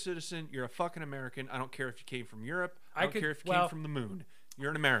 Once you're a citazen, you're a fucking American. I don't care if you came from Europe. I don't care if you came from the moon. You're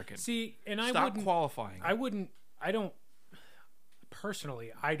an American. See, and Stop qualifying. I wouldn't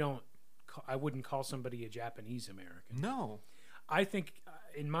call somebody a Japanese American. No. I think,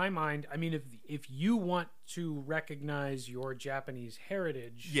 in my mind, I mean, if you want to recognize your Japanese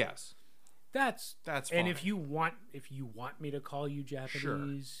heritage, yes, that's fine. And if you want me to call you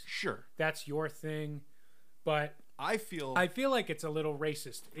Japanese, sure, that's your thing. But I feel like it's a little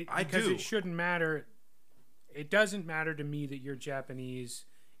racist because it shouldn't matter. It doesn't matter to me that you're Japanese,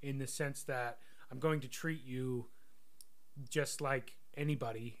 in the sense that I'm going to treat you just like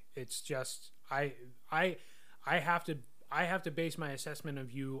anybody. It's just I have to base my assessment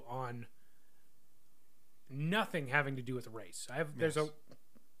of you on nothing having to do with race.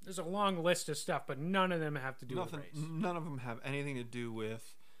 There's a long list of stuff, but none of them have to do with race. None of them have anything to do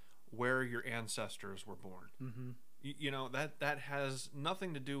with where your ancestors were born. Mm-hmm. You know, that has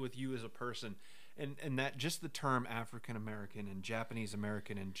nothing to do with you as a person. And that just the term African American and Japanese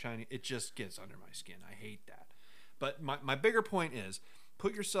American and Chinese, it just gets under my skin. I hate that. But my bigger point is,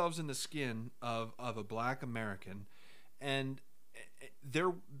 put yourselves in the skin of a black American, and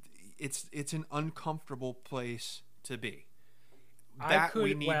it's an uncomfortable place to be.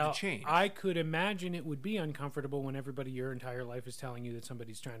 We need to change. I could imagine it would be uncomfortable when everybody your entire life is telling you that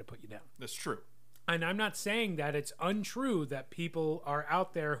somebody's trying to put you down. That's true. And I'm not saying that it's untrue that people are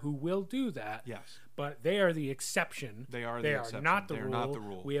out there who will do that. Yes. But they are the exception. They are not the rule. Not the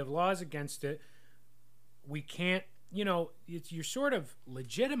rule. We have laws against it. We can't, you're sort of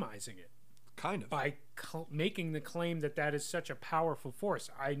legitimizing it. Kind of. By making the claim that is such a powerful force.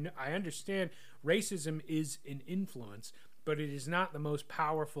 I understand racism is an influence, but it is not the most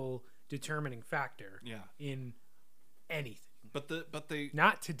powerful determining factor in anything. But the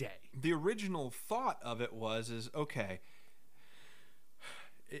not today. The original thought of it is okay.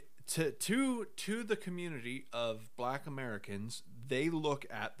 To the community of black Americans, they look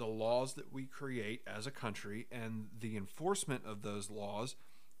at the laws that we create as a country and the enforcement of those laws,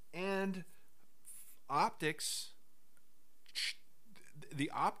 and the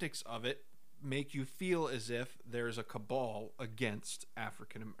optics of it make you feel as if there's a cabal against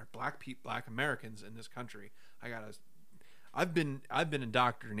black Americans in this country. I've been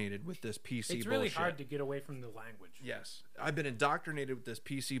indoctrinated with this PC bullshit. It's really hard to get away from the language. Yes. I've been indoctrinated with this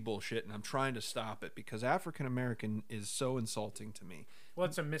PC bullshit, and I'm trying to stop it because African American is so insulting to me. Well,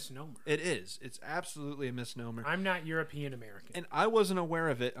 it's a misnomer. It is. It's absolutely a misnomer. I'm not European American. And I wasn't aware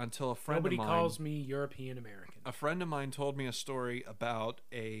of it until a friend of mine... Nobody calls me European American. A friend of mine told me a story about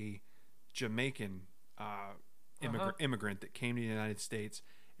a Jamaican immigrant that came to the United States,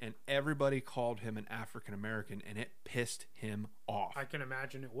 and everybody called him an African American, and it pissed him off. I can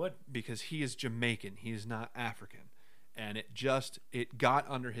imagine it would. Because he is Jamaican. He is not African. And it got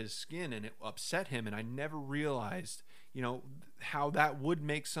under his skin, and it upset him, and I never realized, how that would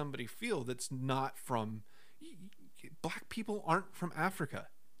make somebody feel that's not from... Black people aren't from Africa.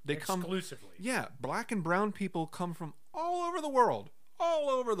 They exclusively. Yeah, black and brown people come from all over the world, all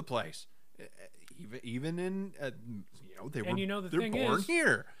over the place. Even in, they're born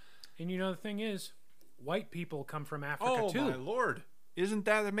here. And the thing is, white people come from Africa too. Oh my Lord! Isn't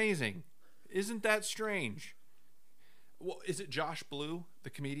that amazing? Isn't that strange? Well, is it Josh Blue,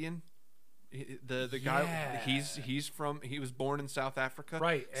 the comedian? The guy, he was born in South Africa,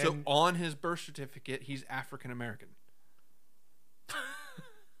 right? So on his birth certificate, he's African American.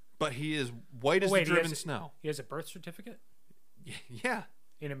 But he is white as the driven snow. He has a birth certificate? Yeah.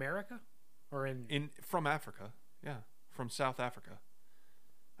 In America? Or from Africa. Yeah. From South Africa.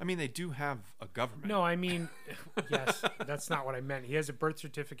 I mean, they do have a government. No, I mean, yes, that's not what I meant. He has a birth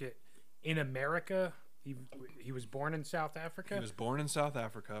certificate in America. He was born in South Africa? He was born in South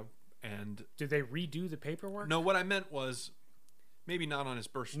Africa. And did they redo the paperwork? No, what I meant was... Maybe not on his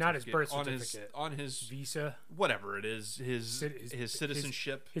birth certificate. Not his birth certificate. On his visa. Whatever it is. His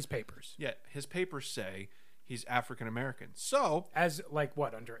citizenship. His papers. Yeah. His papers say he's African American. So. As like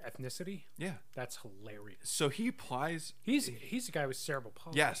what? Under ethnicity? Yeah. That's hilarious. So he applies. He's a guy with cerebral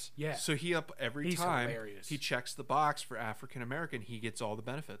palsy. Yes. Yeah. So every he's time hilarious. He checks the box for African American, he gets all the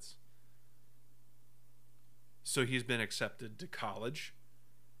benefits. So he's been accepted to college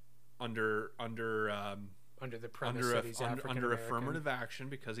under the premise that he's under affirmative action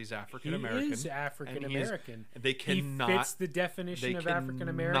because he's African American. He is African American. They cannot. He fits the definition of African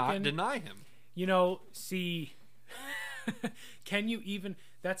American. Not deny him. See, can you even?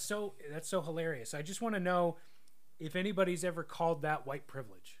 That's so hilarious. I just want to know if anybody's ever called that white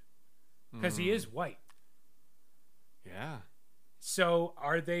privilege, because he is white. Yeah. So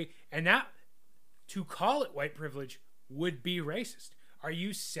are they? And that to call it white privilege would be racist. Are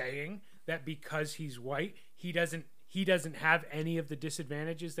you saying that because he's white, he doesn't have any of the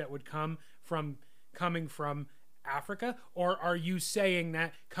disadvantages that would come from coming from Africa? Or are you saying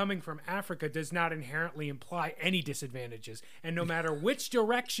that coming from Africa does not inherently imply any disadvantages? And no matter which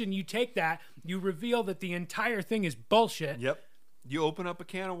direction you take that, you reveal that the entire thing is bullshit. Yep. You open up a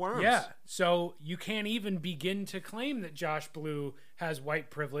can of worms. Yeah. So you can't even begin to claim that Josh Blue has white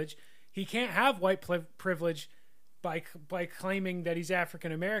privilege. He can't have white privilege by claiming that he's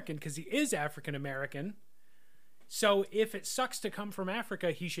African American, because he is African American. So if it sucks to come from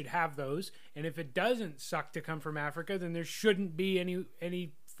Africa, he should have those. And if it doesn't suck to come from Africa, then there shouldn't be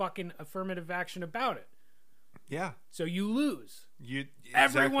any fucking affirmative action about it. Yeah. So you lose. Exactly.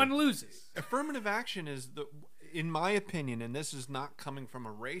 Everyone loses. Affirmative action is in my opinion, and this is not coming from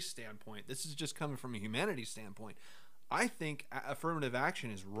a race standpoint, this is just coming from a humanity standpoint, I think affirmative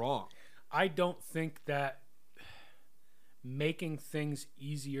action is wrong. I don't think that making things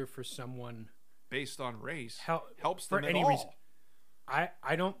easier for someone based on race helps for them any at all. reason.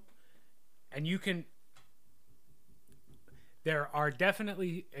 I don't, and you can. There are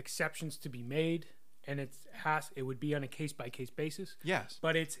definitely exceptions to be made, and it would be on a case by case basis. Yes,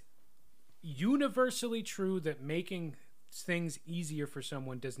 but it's universally true that making things easier for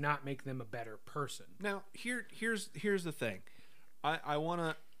someone does not make them a better person. Now, here's the thing. I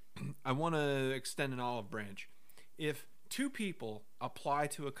wanna extend an olive branch. If two people apply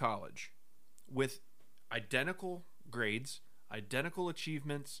to a college with identical grades, identical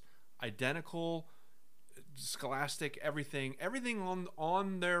achievements, identical scholastic everything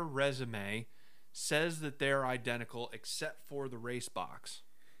on their resume says that they're identical except for the race box.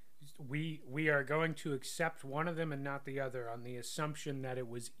 We are going to accept one of them and not the other on the assumption that it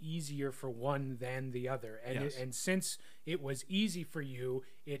was easier for one than the other. And yes. And since it was easy for you,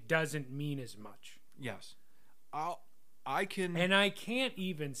 it doesn't mean as much. Yes. I can, and I can't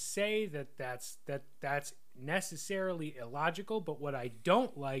even say that's necessarily illogical, but what I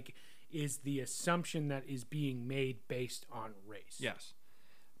don't like is the assumption that is being made based on race. Yes.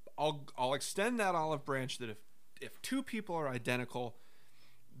 I'll extend that olive branch that if two people are identical,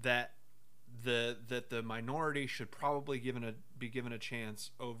 that the minority should probably be given a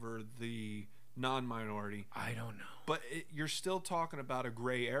chance over the non-minority. I don't know. But you're still talking about a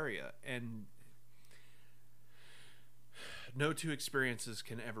gray area, and no two experiences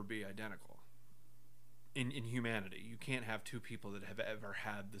can ever be identical. In humanity, you can't have two people that have ever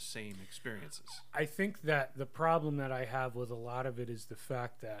had the same experiences. I think that the problem that I have with a lot of it is the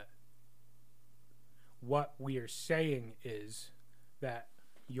fact that what we are saying is that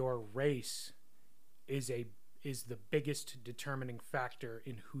your race is the biggest determining factor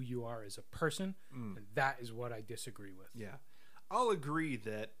in who you are as a person, and that is what I disagree with. Yeah, I'll agree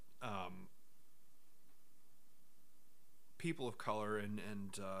that people of color and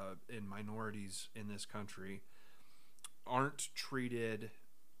minorities in this country aren't treated.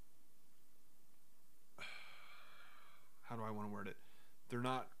 How do I want to word it? They're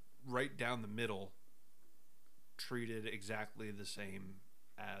not right down the middle treated exactly the same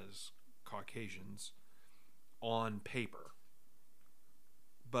as Caucasians on paper.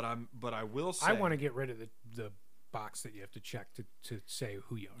 But I will say, I want to get rid of the box that you have to check to say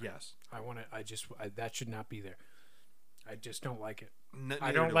who you are. Yes. That should not be there. I just don't like it.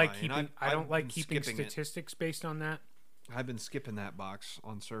 I don't like keeping statistics based on that. I've been skipping that box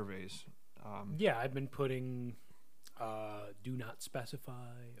on surveys. Yeah, I've been putting do not specify,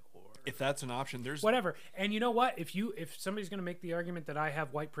 or if that's an option, there's whatever. And you know what? If somebody's going to make the argument that I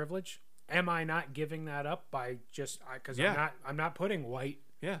have white privilege, am I not giving that up by just because I'm not putting white?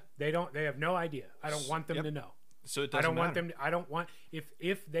 Yeah. They have no idea. I don't want them to know. So it doesn't matter. I don't want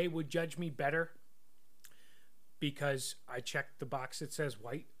if they would judge me better because I checked the box that says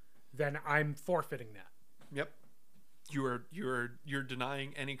white, then I'm forfeiting that. Yep. You're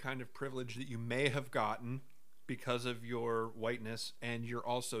denying any kind of privilege that you may have gotten because of your whiteness, and you're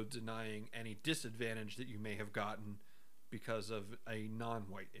also denying any disadvantage that you may have gotten because of a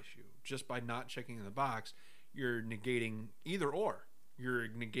non-white issue. Just by not checking the box, you're negating either or. You're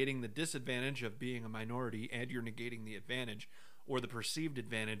negating the disadvantage of being a minority, and you're negating the advantage or the perceived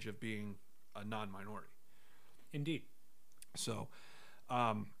advantage of being a non-minority. Indeed. So,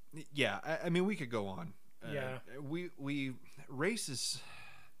 yeah, I mean, we could go on. Yeah. Race it's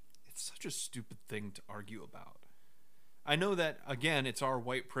such a stupid thing to argue about. I know that, again, it's our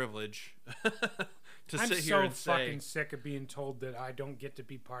white privilege to sit here and say... I'm so fucking sick of being told that I don't get to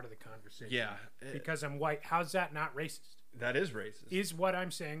be part of the conversation. Yeah. Because I'm white. How's that not racist? That is racist. Is what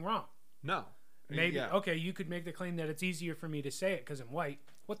I'm saying wrong? No. Maybe. Yeah. Okay, you could make the claim that it's easier for me to say it because I'm white.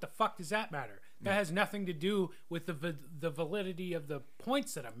 What the fuck does that matter? That has nothing to do with the validity of the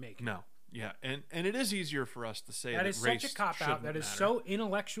points that I'm making. No. Yeah, and it is easier for us to say that is race such a cop-out. That is matter. so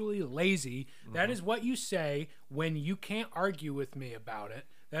intellectually lazy. Mm-hmm. That is what you say when you can't argue with me about it.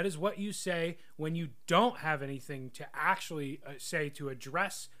 That is what you say when you don't have anything to actually say to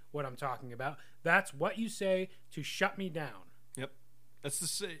address what I'm talking about. That's what you say to shut me down. Yep.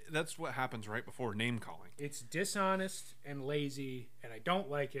 That's what happens right before name calling. It's dishonest and lazy, and I don't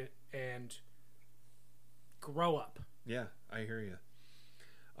like it, and grow up. Yeah, I hear you.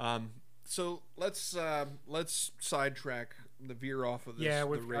 So let's sidetrack the veer off of this the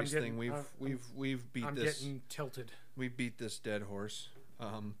race thing. We've beat I'm this. I'm getting tilted. We've beat this dead horse.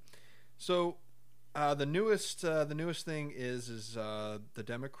 So the newest thing is the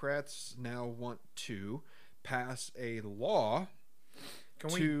Democrats now want to pass a law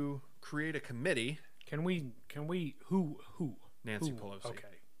to create a committee. Can we who? Nancy Pelosi. Okay.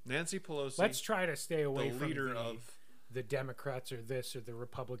 Nancy Pelosi. Let's try to stay away the from leader the Democrats or this or the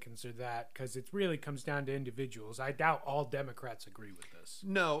Republicans or that, because it really comes down to individuals. I doubt all Democrats agree with this.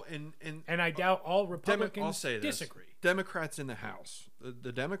 No, and I doubt all Republicans I'll say this. disagree. Democrats in the House,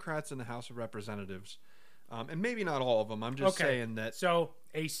 the Democrats in the House of Representatives, and maybe not all of them. I'm just saying that. So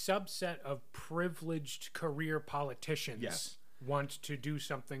a subset of privileged career politicians Yes. want to do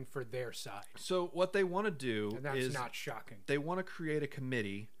something for their side. So what they want to do And that's is not shocking. they want to create a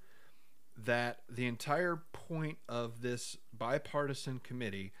committee that the entire point of this bipartisan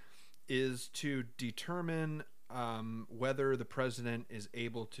committee is to determine whether the president is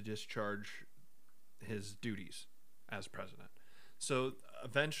able to discharge his duties as president. So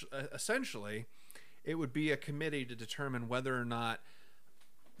essentially, it would be a committee to determine whether or not,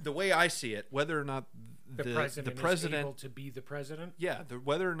 the way I see it, whether or not the president is able to be the president. Yeah,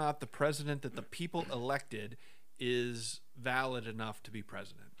 whether or not the president that the people elected is valid enough to be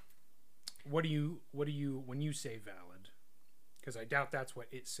president. What do you when you say valid? Because I doubt that's what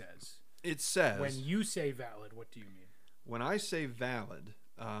it says. It says, when you say valid, what do you mean? When I say valid,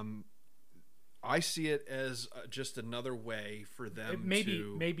 I see it as just another way for them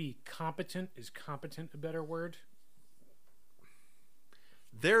to... Maybe competent. Is competent a better word?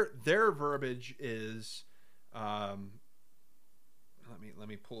 Their verbiage is... let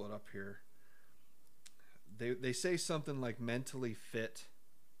me pull it up here. They say something like mentally fit.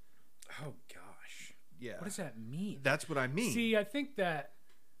 Oh, gosh. Yeah. What does that mean? That's what I mean. See, I think that's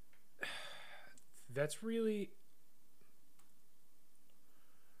really...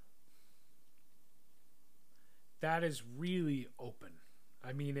 That is really open.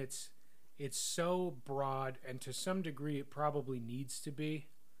 I mean, it's so broad, and to some degree it probably needs to be.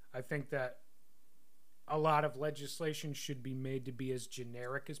 I think that a lot of legislation should be made to be as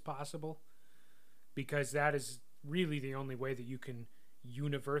generic as possible, because that is really the only way that you can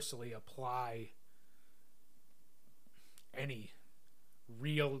universally apply any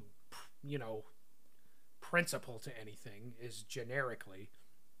real, principle to anything, is generically.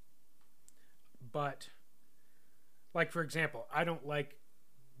 But, like, for example, I don't like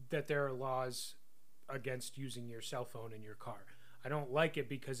that there are laws against using your cell phone in your car. I don't like it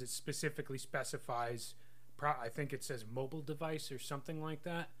because it specifically specifies, I think it says mobile device or something like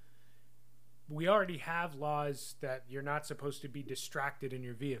that. We already have laws that you're not supposed to be distracted in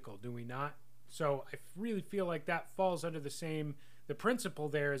your vehicle, do we not? So I really feel like that falls under the principle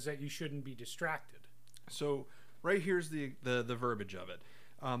there is that you shouldn't be distracted. So right here's the verbiage of it.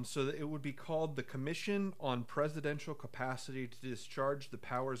 So that it would be called the Commission on Presidential Capacity to Discharge the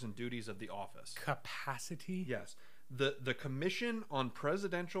Powers and Duties of the Office. Capacity? Yes. The Commission on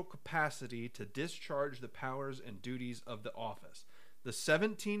Presidential Capacity to Discharge the Powers and Duties of the Office. The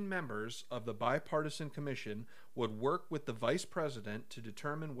 17 members of the bipartisan commission would work with the vice president to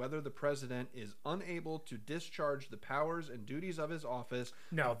determine whether the president is unable to discharge the powers and duties of his office.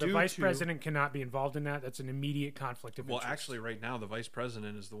 No, the vice president cannot be involved in that. That's an immediate conflict of interest. Well, actually, right now, the vice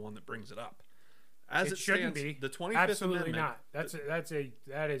president is the one that brings it up. As it shouldn't stands, be. The 25th Absolutely Amendment. not.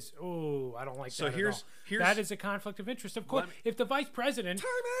 That is. Oh, I don't like So that at all. That is a conflict of interest. Of course, if the vice president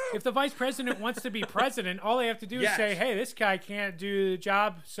wants to be president, all they have to do is say, "Hey, this guy can't do the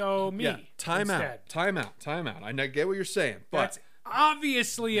job, so me." Yeah. Time out. I get what you're saying, but that's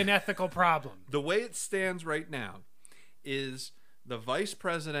obviously an ethical problem. The way it stands right now is the vice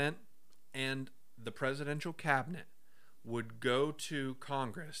president and the presidential cabinet would go to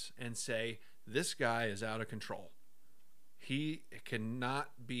Congress and say, this guy is out of control. He cannot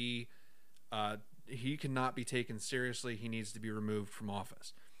be taken seriously. He needs to be removed from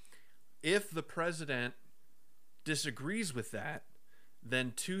office. If the president disagrees with that,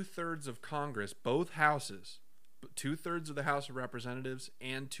 then 2/3 of Congress, both houses, 2/3 of the House of Representatives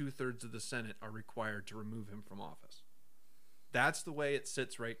and 2/3 of the Senate are required to remove him from office. That's the way it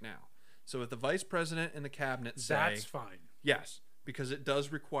sits right now. So if the vice president and the cabinet say... That's fine. Yes, because it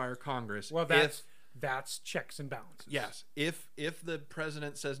does require Congress. Well, that's checks and balances. Yes. If the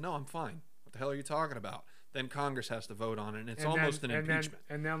president says, no, I'm fine, what the hell are you talking about? Then Congress has to vote on it, and it's almost an impeachment.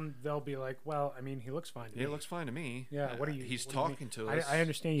 And then they'll be like, well, I mean, he looks fine to me. He looks fine to me. Yeah, what are you... He's talking to us. I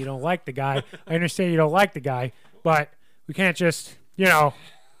understand you don't like the guy. But we can't just,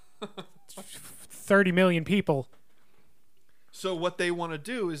 30 million people. So what they want to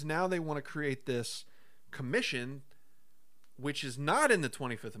do is now they want to create this commission, which is not in the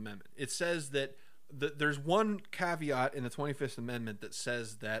 25th Amendment. It says that there's one caveat in the 25th Amendment that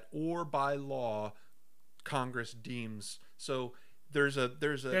says that, or by law, Congress deems. So There's a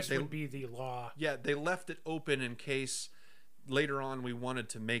This would be the law. Yeah, they left it open in case later on we wanted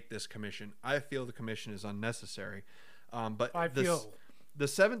to make this commission. I feel the commission is unnecessary. But the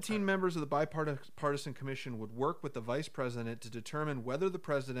 17 members of the bipartisan commission would work with the vice president to determine whether the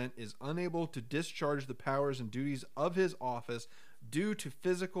president is unable to discharge the powers and duties of his office due to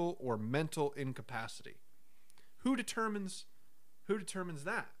physical or mental incapacity. Who determines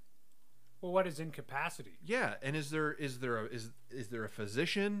that? Well, what is incapacity? Yeah, and is there a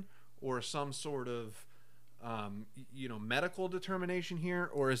physician or some sort of medical determination here,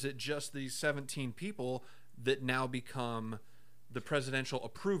 or is it just these 17 people that now become the presidential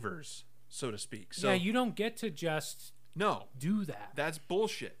approvers, so to speak? So yeah, you don't get to just do that. That's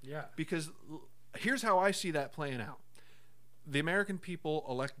bullshit. Yeah. Because here's how I see that playing out. The American people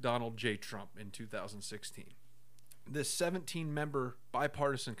elect Donald J. Trump in 2016. This 17-member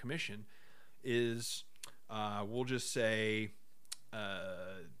bipartisan commission is, we'll just say,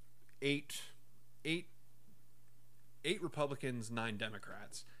 eight Republicans, 9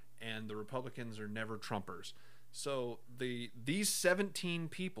 Democrats, and the Republicans are never Trumpers. So these 17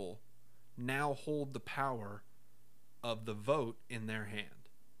 people now hold the power of the vote in their hand.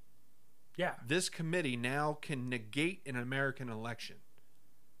 Yeah. This committee now can negate an American election.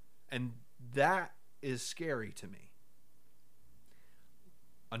 And that is scary to me.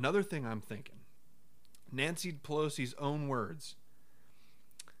 Another thing I'm thinking, Nancy Pelosi's own words,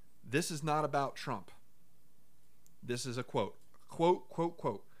 this is not about Trump. This is a quote.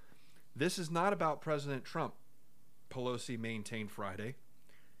 Quote. This is not about President Trump, Pelosi maintained Friday.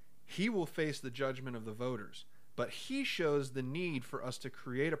 He will face the judgment of the voters, but he shows the need for us to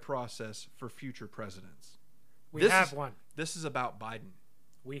create a process for future presidents. We have one. This is about Biden.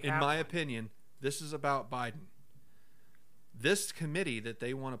 In my opinion, this is about Biden. This committee that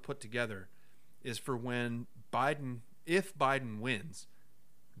they want to put together is for when if Biden wins,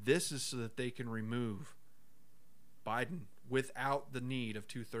 this is so that they can remove Biden without the need of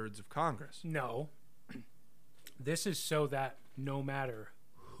 2/3 of Congress. No. This is so that no matter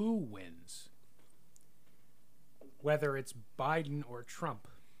who wins, whether it's Biden or Trump.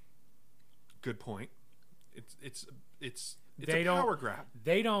 Good point. It's a power grab.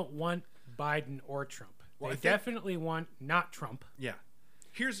 They don't want Biden or Trump. Well, they definitely want not Trump. Yeah.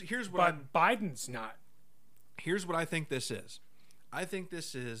 Here's what Biden's not. Here's what I think this is. I think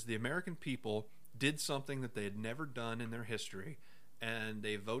this is the American people did something that they had never done in their history, and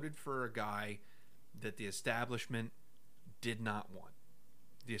they voted for a guy that the establishment did not want.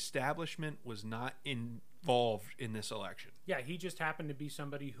 The establishment was not involved in this election. Yeah, he just happened to be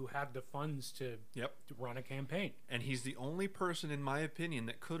somebody who had the funds to run a campaign. And he's the only person, in my opinion,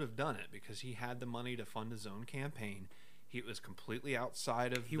 that could have done it because he had the money to fund his own campaign. He was completely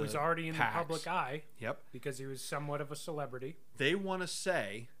outside of He was already in the public eye. Yep. Because he was somewhat of a celebrity. They want to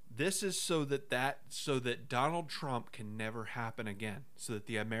say this is so that Donald Trump can never happen again. So that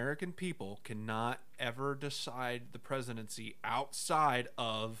the American people cannot ever decide the presidency outside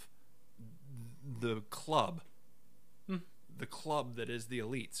of the club. The club that is the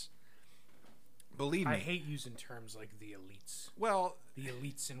elites. Believe me. I hate using terms like the elites. Well, the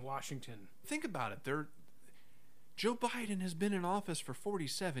elites in Washington. Think about it. Joe Biden has been in office for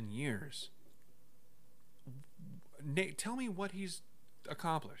 47 years. Tell me what he's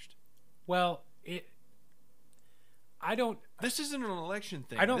accomplished. Well, This isn't an election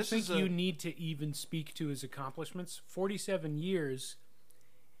thing. I don't think you need to even speak to his accomplishments. 47 years.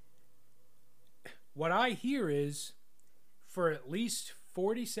 What I hear is, for at least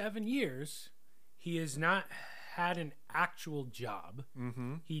 47 years, he has not had an actual job.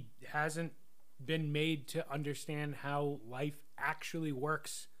 Mm-hmm. He hasn't been made to understand how life actually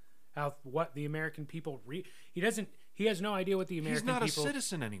works, what the American people he has no idea what the American people... He's not a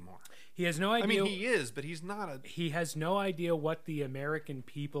citizen anymore. He has no idea... I mean, he is, but he's not a... He has no idea what the American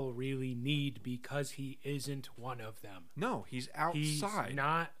people really need because he isn't one of them. No, he's outside. He's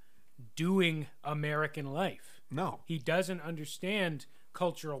not doing American life. No. He doesn't understand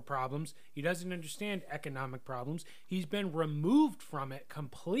cultural problems. He doesn't understand economic problems. He's been removed from it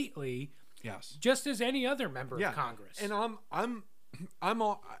completely. Yes. Just as any other member of Congress. And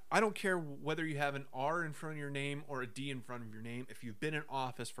I don't care whether you have an R in front of your name or a D in front of your name. If you've been in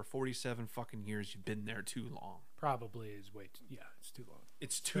office for 47 fucking years, you've been there too long. Probably is it's too long.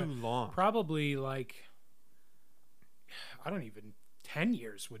 It's too long. Probably I don't even 10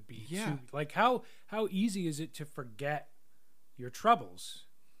 years would be too, how easy is it to forget your troubles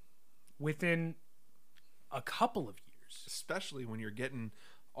within a couple of years? Especially when you're getting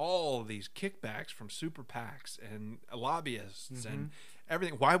all these kickbacks from super PACs and lobbyists and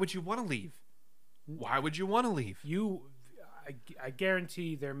everything. Why would you want to leave? Why would you want to leave? I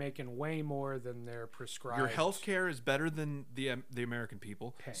guarantee they're making way more than they're prescribed. Your health care is better than the American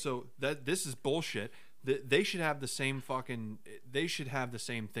people. Pay. So this is bullshit. They should have the same fucking. They should have the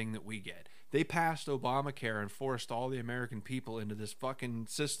same thing that we get. They passed Obamacare and forced all the American people into this fucking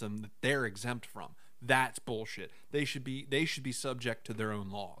system that they're exempt from. That's bullshit. They should be subject to their own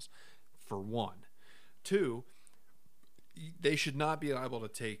laws. For one, two, they should not be able to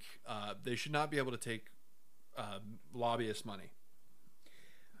take. They should not be able to take lobbyist money.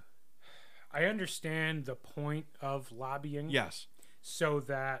 I understand the point of lobbying. Yes. So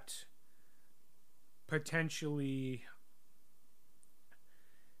that potentially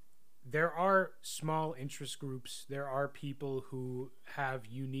there are small interest groups. There are people who have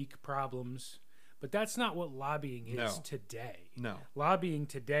unique problems. But that's not what lobbying is today. No. Lobbying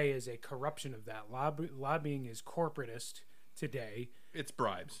today is a corruption of that. Lobbying is corporatist today. It's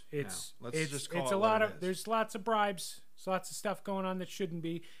bribes. It's now. Let's just call it's it a lot what of it is. There's lots of bribes. There's lots of stuff going on that shouldn't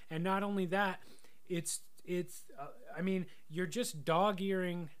be. And not only that, it's I mean, you're just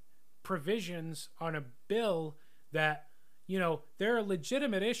dog-earing provisions on a bill that, you know, there are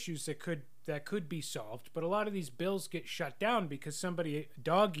legitimate issues that could be solved, but a lot of these bills get shut down because somebody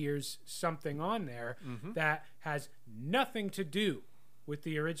dog-ears something on there that has nothing to do with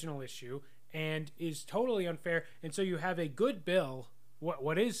the original issue and is totally unfair. And so you have a good bill,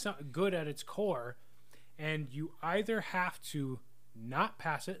 what is good at its core, and you either have to not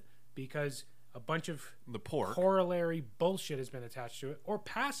pass it because a bunch of the pork corollary bullshit has been attached to it, or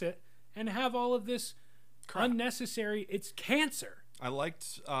pass it and have all of this unnecessary, it's cancer. I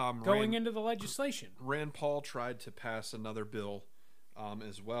liked going into the legislation. Rand Paul tried to pass another bill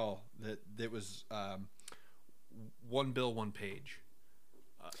as well that was one bill, one page,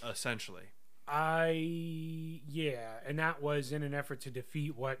 essentially. And that was in an effort to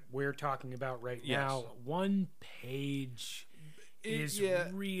defeat what we're talking about right now. One page is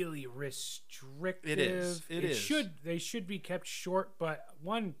really restrictive. It is. They should be kept short, but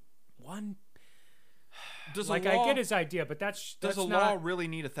one. Does I get his idea, but that's does a law really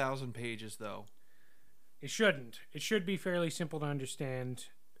need 1,000 pages though? It shouldn't. It should be fairly simple to understand.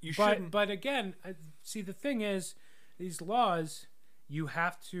 But again, see, the thing is, these laws, you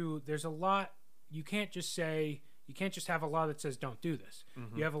have to. There's a lot. You can't just have a law that says don't do this.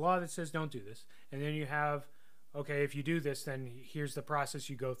 Mm-hmm. You have a law that says don't do this, and then you have, okay, if you do this, then here's the process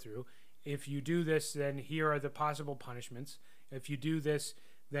you go through. If you do this, then here are the possible punishments. If you do this,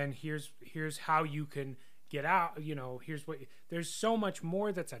 then here's how you can get out. You know, there's so much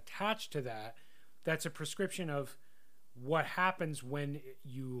more that's attached to that. That's a prescription of what happens when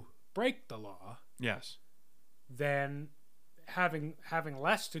you break the law. Yes. Than having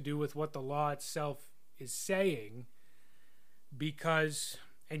less to do with what the law itself is saying, because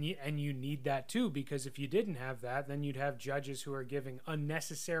and you need that too, because if you didn't have that, then you'd have judges who are giving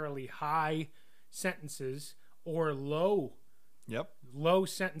unnecessarily high sentences or low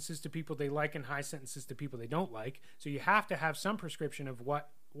sentences to people they like and high sentences to people they don't like. So you have to have some prescription of what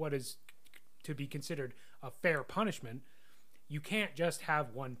is to be considered a fair punishment. You can't just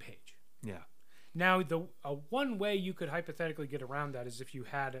have one page. Yeah. Now, one way you could hypothetically get around that is if you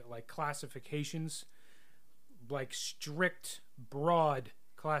had like classifications, like strict, broad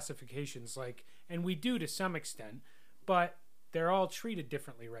classifications, and we do to some extent, but they're all treated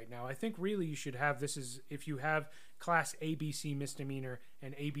differently right now. I think really you should have this is if you have class ABC misdemeanor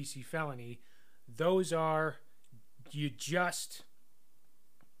and ABC felony, those are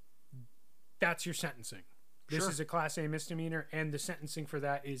that's your sentencing. This is a Class A misdemeanor, and the sentencing for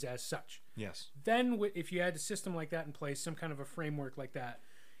that is as such. Yes. Then, if you had a system like that in place, some kind of a framework like that,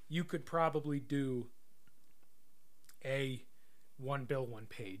 you could probably do a one bill, one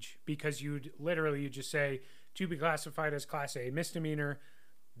page, because you'd just say, to be classified as Class A misdemeanor,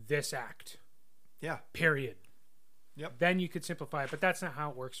 this act. Yeah. Period. Yep. Then you could simplify it, but that's not how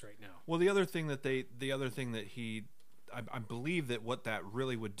it works right now. Well, the other thing that I believe that what that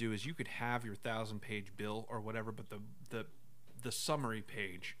really would do is you could have your 1,000-page bill or whatever, but the summary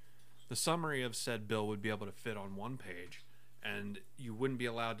page, the summary of said bill would be able to fit on one page, and you wouldn't be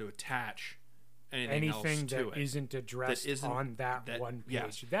allowed to attach anything else to it. Isn't addressed on that one page.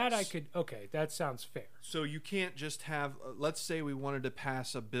 Yes. That I could. Okay, that sounds fair. So you can't just have. Let's say we wanted to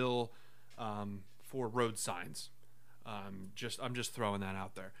pass a bill for road signs. I'm just throwing that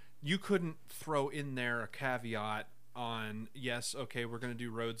out there. You couldn't throw in there a caveat on, yes, okay, we're going to do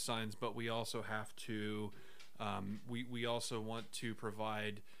road signs, but we also have to we also want to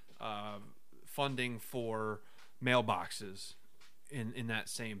provide funding for mailboxes in that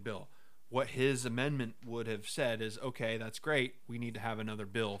same bill. what his amendment would have said is, okay, that's great. We need to have another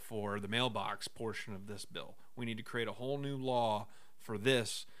bill for the mailbox portion of this bill. We need to create a whole new law for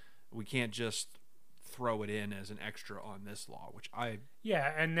this. We can't just throw it in as an extra on this law, which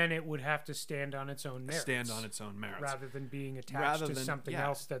and then it would have to stand on its own merits. Rather than being attached to something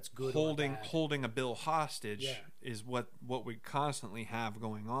else that's good holding a bill hostage is what we constantly have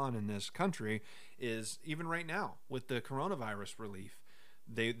going on in this country. Is even right now with the coronavirus relief,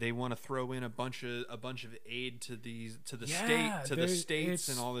 they want to throw in a bunch of aid to the states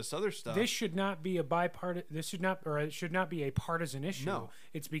and all this other stuff. This should not be it should not be a partisan issue. No.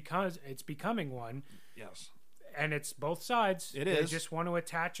 It's because it's becoming one. Yes. And it's both sides. They just want to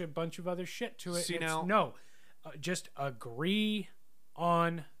attach a bunch of other shit to it. Just agree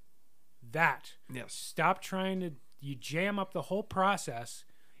on that. Yes. Stop trying to jam up the whole process.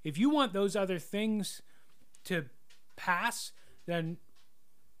 If you want those other things to pass, then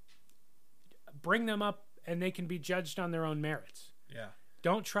bring them up and they can be judged on their own merits. Yeah.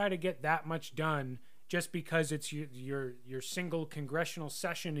 Don't try to get that much done just because it's your single congressional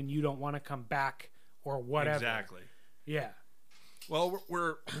session and you don't want to come back or whatever. Exactly. Yeah. Well,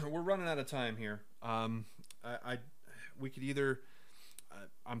 we're running out of time here. We could either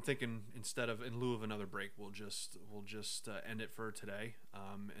I'm thinking in lieu of another break, we'll just end it for today.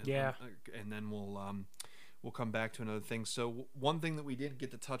 And then we'll come back to another thing. So one thing that we did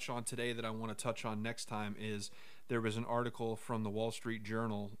get to touch on today that I want to touch on next time is there was an article from the Wall Street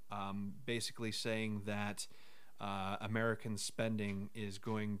Journal basically saying that American spending is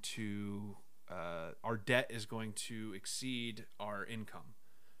going to our debt is going to exceed our income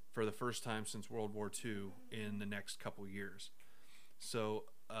for the first time since World War II in the next couple years. So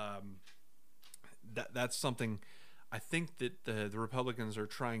that's something I think that the Republicans are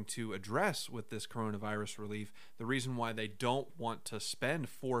trying to address with this coronavirus relief. The reason why they don't want to spend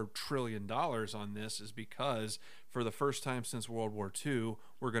 $4 trillion on this is because for the first time since World War II,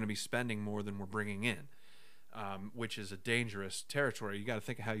 we're going to be spending more than we're bringing in, which is a dangerous territory. You got to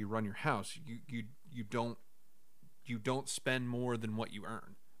think of how you run your house. You don't spend more than what you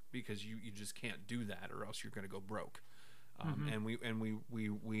earn because you just can't do that, or else you're going to go broke. And we're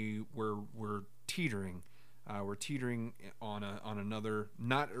teetering. We're teetering on another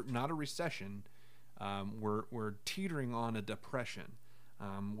not a recession. We're teetering on a depression,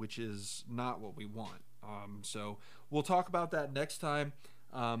 which is not what we want. So we'll talk about that next time.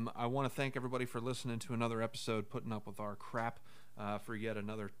 I want to thank everybody for listening to another episode, putting up with our crap for yet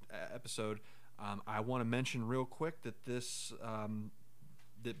another episode. I want to mention real quick that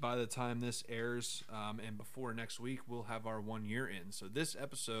that by the time this airs and before next week, we'll have our 1 year in. So this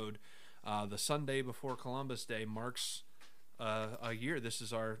episode, the Sunday before Columbus Day, marks a year. This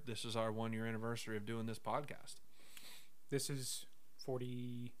is our 1 year anniversary of doing this podcast. This is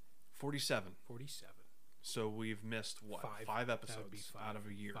 47. So we've missed what? Five episodes out of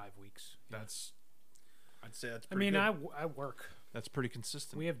a year. 5 weeks. Yeah. I'd say that's pretty good. I work. That's pretty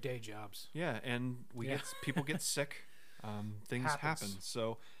consistent. We have day jobs. Yeah, and people get sick. Things happen.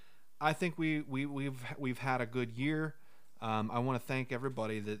 So I think we've had a good year. I want to thank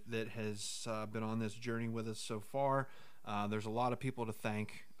everybody that has been on this journey with us so far. There's a lot of people to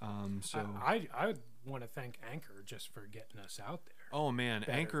thank. I want to thank Anchor just for getting us out there. Oh man,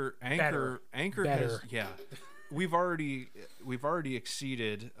 Better. Anchor Better. has We've already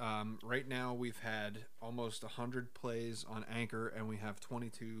exceeded. Right now we've had almost 100 plays on Anchor, and we have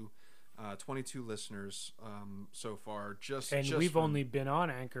 22 listeners so far. We've only been on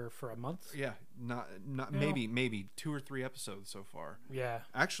Anchor for a month. Yeah, maybe 2 or 3 episodes so far. Yeah,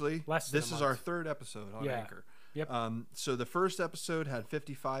 actually, this is our 3rd episode on Anchor. Yep. So the first episode had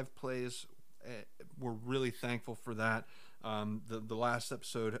 55 plays. We're really thankful for that. The last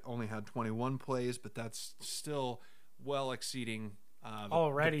episode only had 21 plays, but that's still well exceeding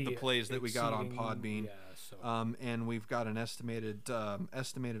the plays that we got on Podbean. Yeah, and we've got an estimated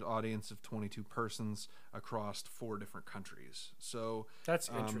audience of 22 persons across 4 different countries. So that's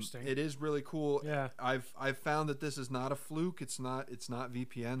interesting. It is really cool. Yeah, I've found that this is not a fluke. It's not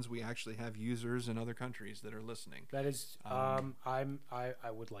VPNs. We actually have users in other countries that are listening. That is, I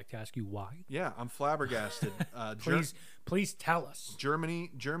would like to ask you why. Yeah, I'm flabbergasted. Please tell us.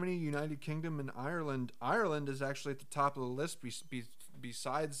 Germany, United Kingdom, and Ireland. Ireland is actually at the top of the list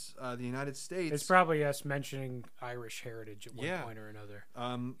besides the United States. It's probably us mentioning Irish heritage at one point or another.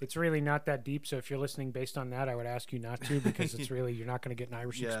 It's really not that deep, so if you're listening based on that, I would ask you not to, because it's really, you're not going to get an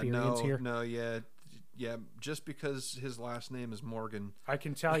Irish experience here. Yeah, just because his last name is Morgan. I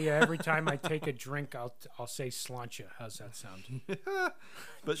can tell you every time I take a drink, I'll say slancha. How's that sound?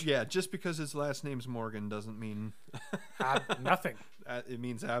 But yeah, just because his last name's Morgan doesn't mean nothing. It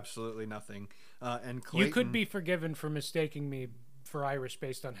means absolutely nothing. And Clayton, You could be forgiven for mistaking me for Irish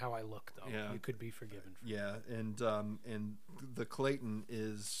based on how I look, though. Yeah. You could be forgiven. And the Clayton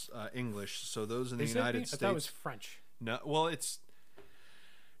is English. So those in the Is United it? States. I thought it was French. No, well, it's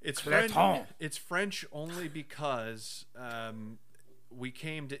French. It's French only because we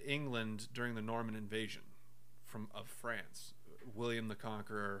came to England during the Norman invasion of France. William the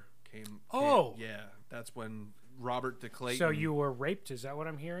Conqueror came. Oh, yeah, that's when Robert de Clayton. So you were raped? Is that what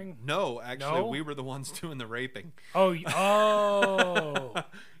I'm hearing? No, actually, we were the ones doing the raping. Oh.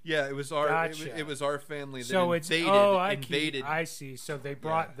 Yeah, it was our Gotcha. it was our family that So invaded. I see. So they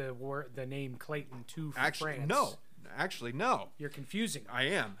brought the name Clayton to France. Actually, no. You're confusing. I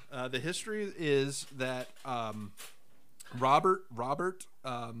am. The history is that Robert.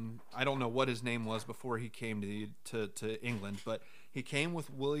 I don't know what his name was before he came to England, but he came with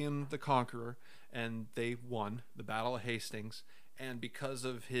William the Conqueror, and they won the Battle of Hastings. And because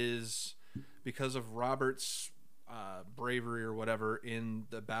of Robert's bravery or whatever in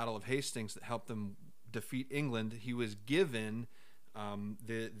the Battle of Hastings that helped them defeat England, he was given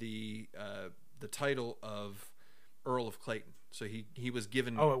the title of Earl of Clayton. So he was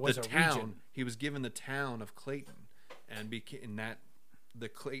given the town. Region. He was given the town of Clayton, and became the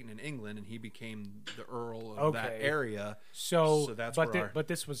Clayton in England, and he became the Earl of that area. So that's but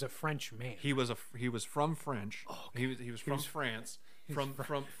this was a French man. He was from French. Oh, okay. He was from France. From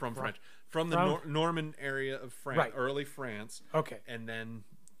French. From the Norman area of France, right. Early France. Okay. And then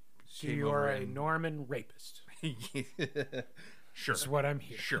so you are a Norman rapist. Sure. That's what I'm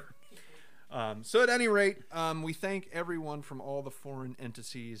hearing. Sure. So at any rate, we thank everyone from all the foreign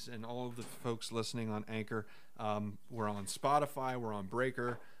entities and all of the folks listening on Anchor. We're on Spotify. We're on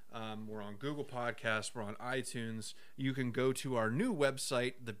Breaker. We're on Google Podcasts. We're on iTunes. You can go to our new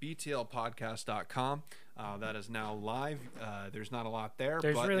website, thebtlpodcast.com. That is now live. There's not a lot there.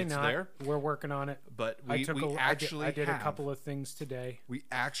 There's but really it's not. There. We're working on it. But I did a couple of things today. We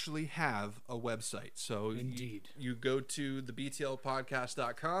actually have a website. So indeed, you go to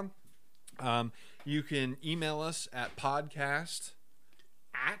thebtlpodcast.com. You can email us at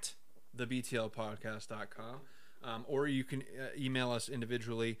podcast@thebtlpodcast.com. Or you can email us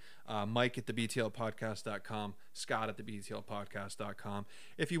individually, Mike at thebtlpodcast.com, Scott at thebtlpodcast.com.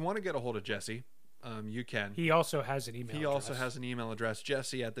 If you want to get a hold of Jesse, you can. He also has an email address. He also has an email address,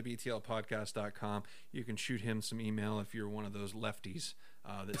 Jesse at thebtlpodcast.com. You can shoot him some email if you're one of those lefties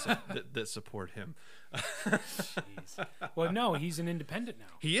that support him. Jeez. Well, no, he's an independent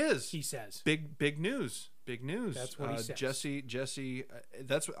now. He is. He says. Big news. Big news. That's what he says. Jesse.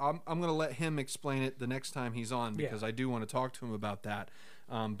 That's. I'm going to let him explain it the next time he's on, because I do want to talk to him about that.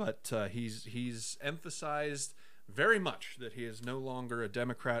 But he's emphasized very much that he is no longer a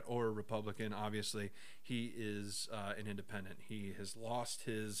Democrat or a Republican. Obviously, he is an independent. He has lost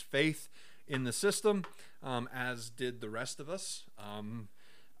his faith in the system, as did the rest of us.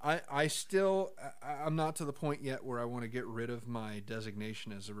 I'm not to the point yet where I want to get rid of my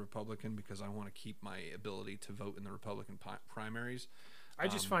designation as a Republican, because I want to keep my ability to vote in the Republican primaries. I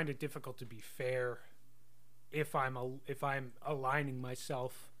just find it difficult to be fair if I'm aligning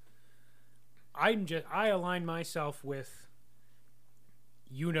myself. I align myself with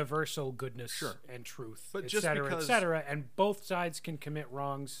universal goodness and truth, but et cetera, and both sides can commit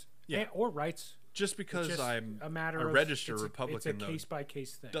wrongs or rights. Just because I'm a registered Republican, it's a case by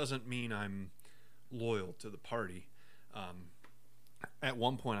case thing, doesn't mean I'm loyal to the party. At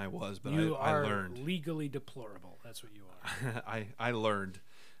one point I was, but I learned. Legally deplorable. That's what you are. I learned.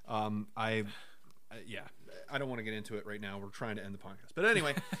 I don't want to get into it right now. We're trying to end the podcast, but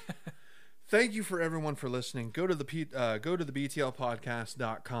anyway. Thank you for everyone for listening. Go to the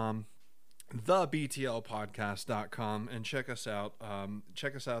BTLpodcast.com, thebtlpodcast.com, and check us out.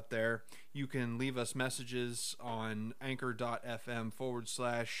 Check us out there. You can leave us messages on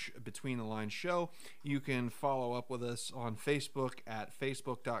anchor.fm/Between the Lines Show. You can follow up with us on Facebook at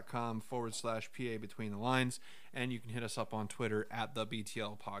facebook.com/PA Between the Lines, and you can hit us up on Twitter at the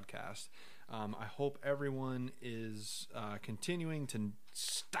BTL Podcast. I hope everyone is continuing to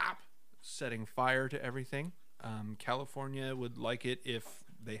stop setting fire to everything. California would like it if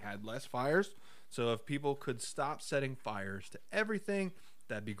they had less fires. So if people could stop setting fires to everything,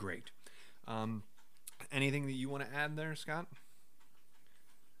 that'd be great. Anything that you want to add there, Scott?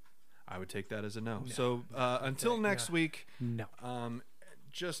 I would take that as a no. So until next week,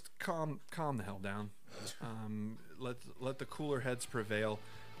 just calm the hell down. Let the cooler heads prevail.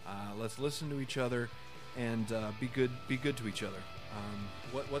 Let's listen to each other and be good to each other.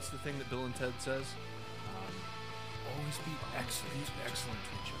 What's the thing that Bill and Ted says? Always be excellent. Be excellent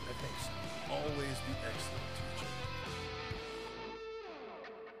to each other. I think so. Always be excellent to each other.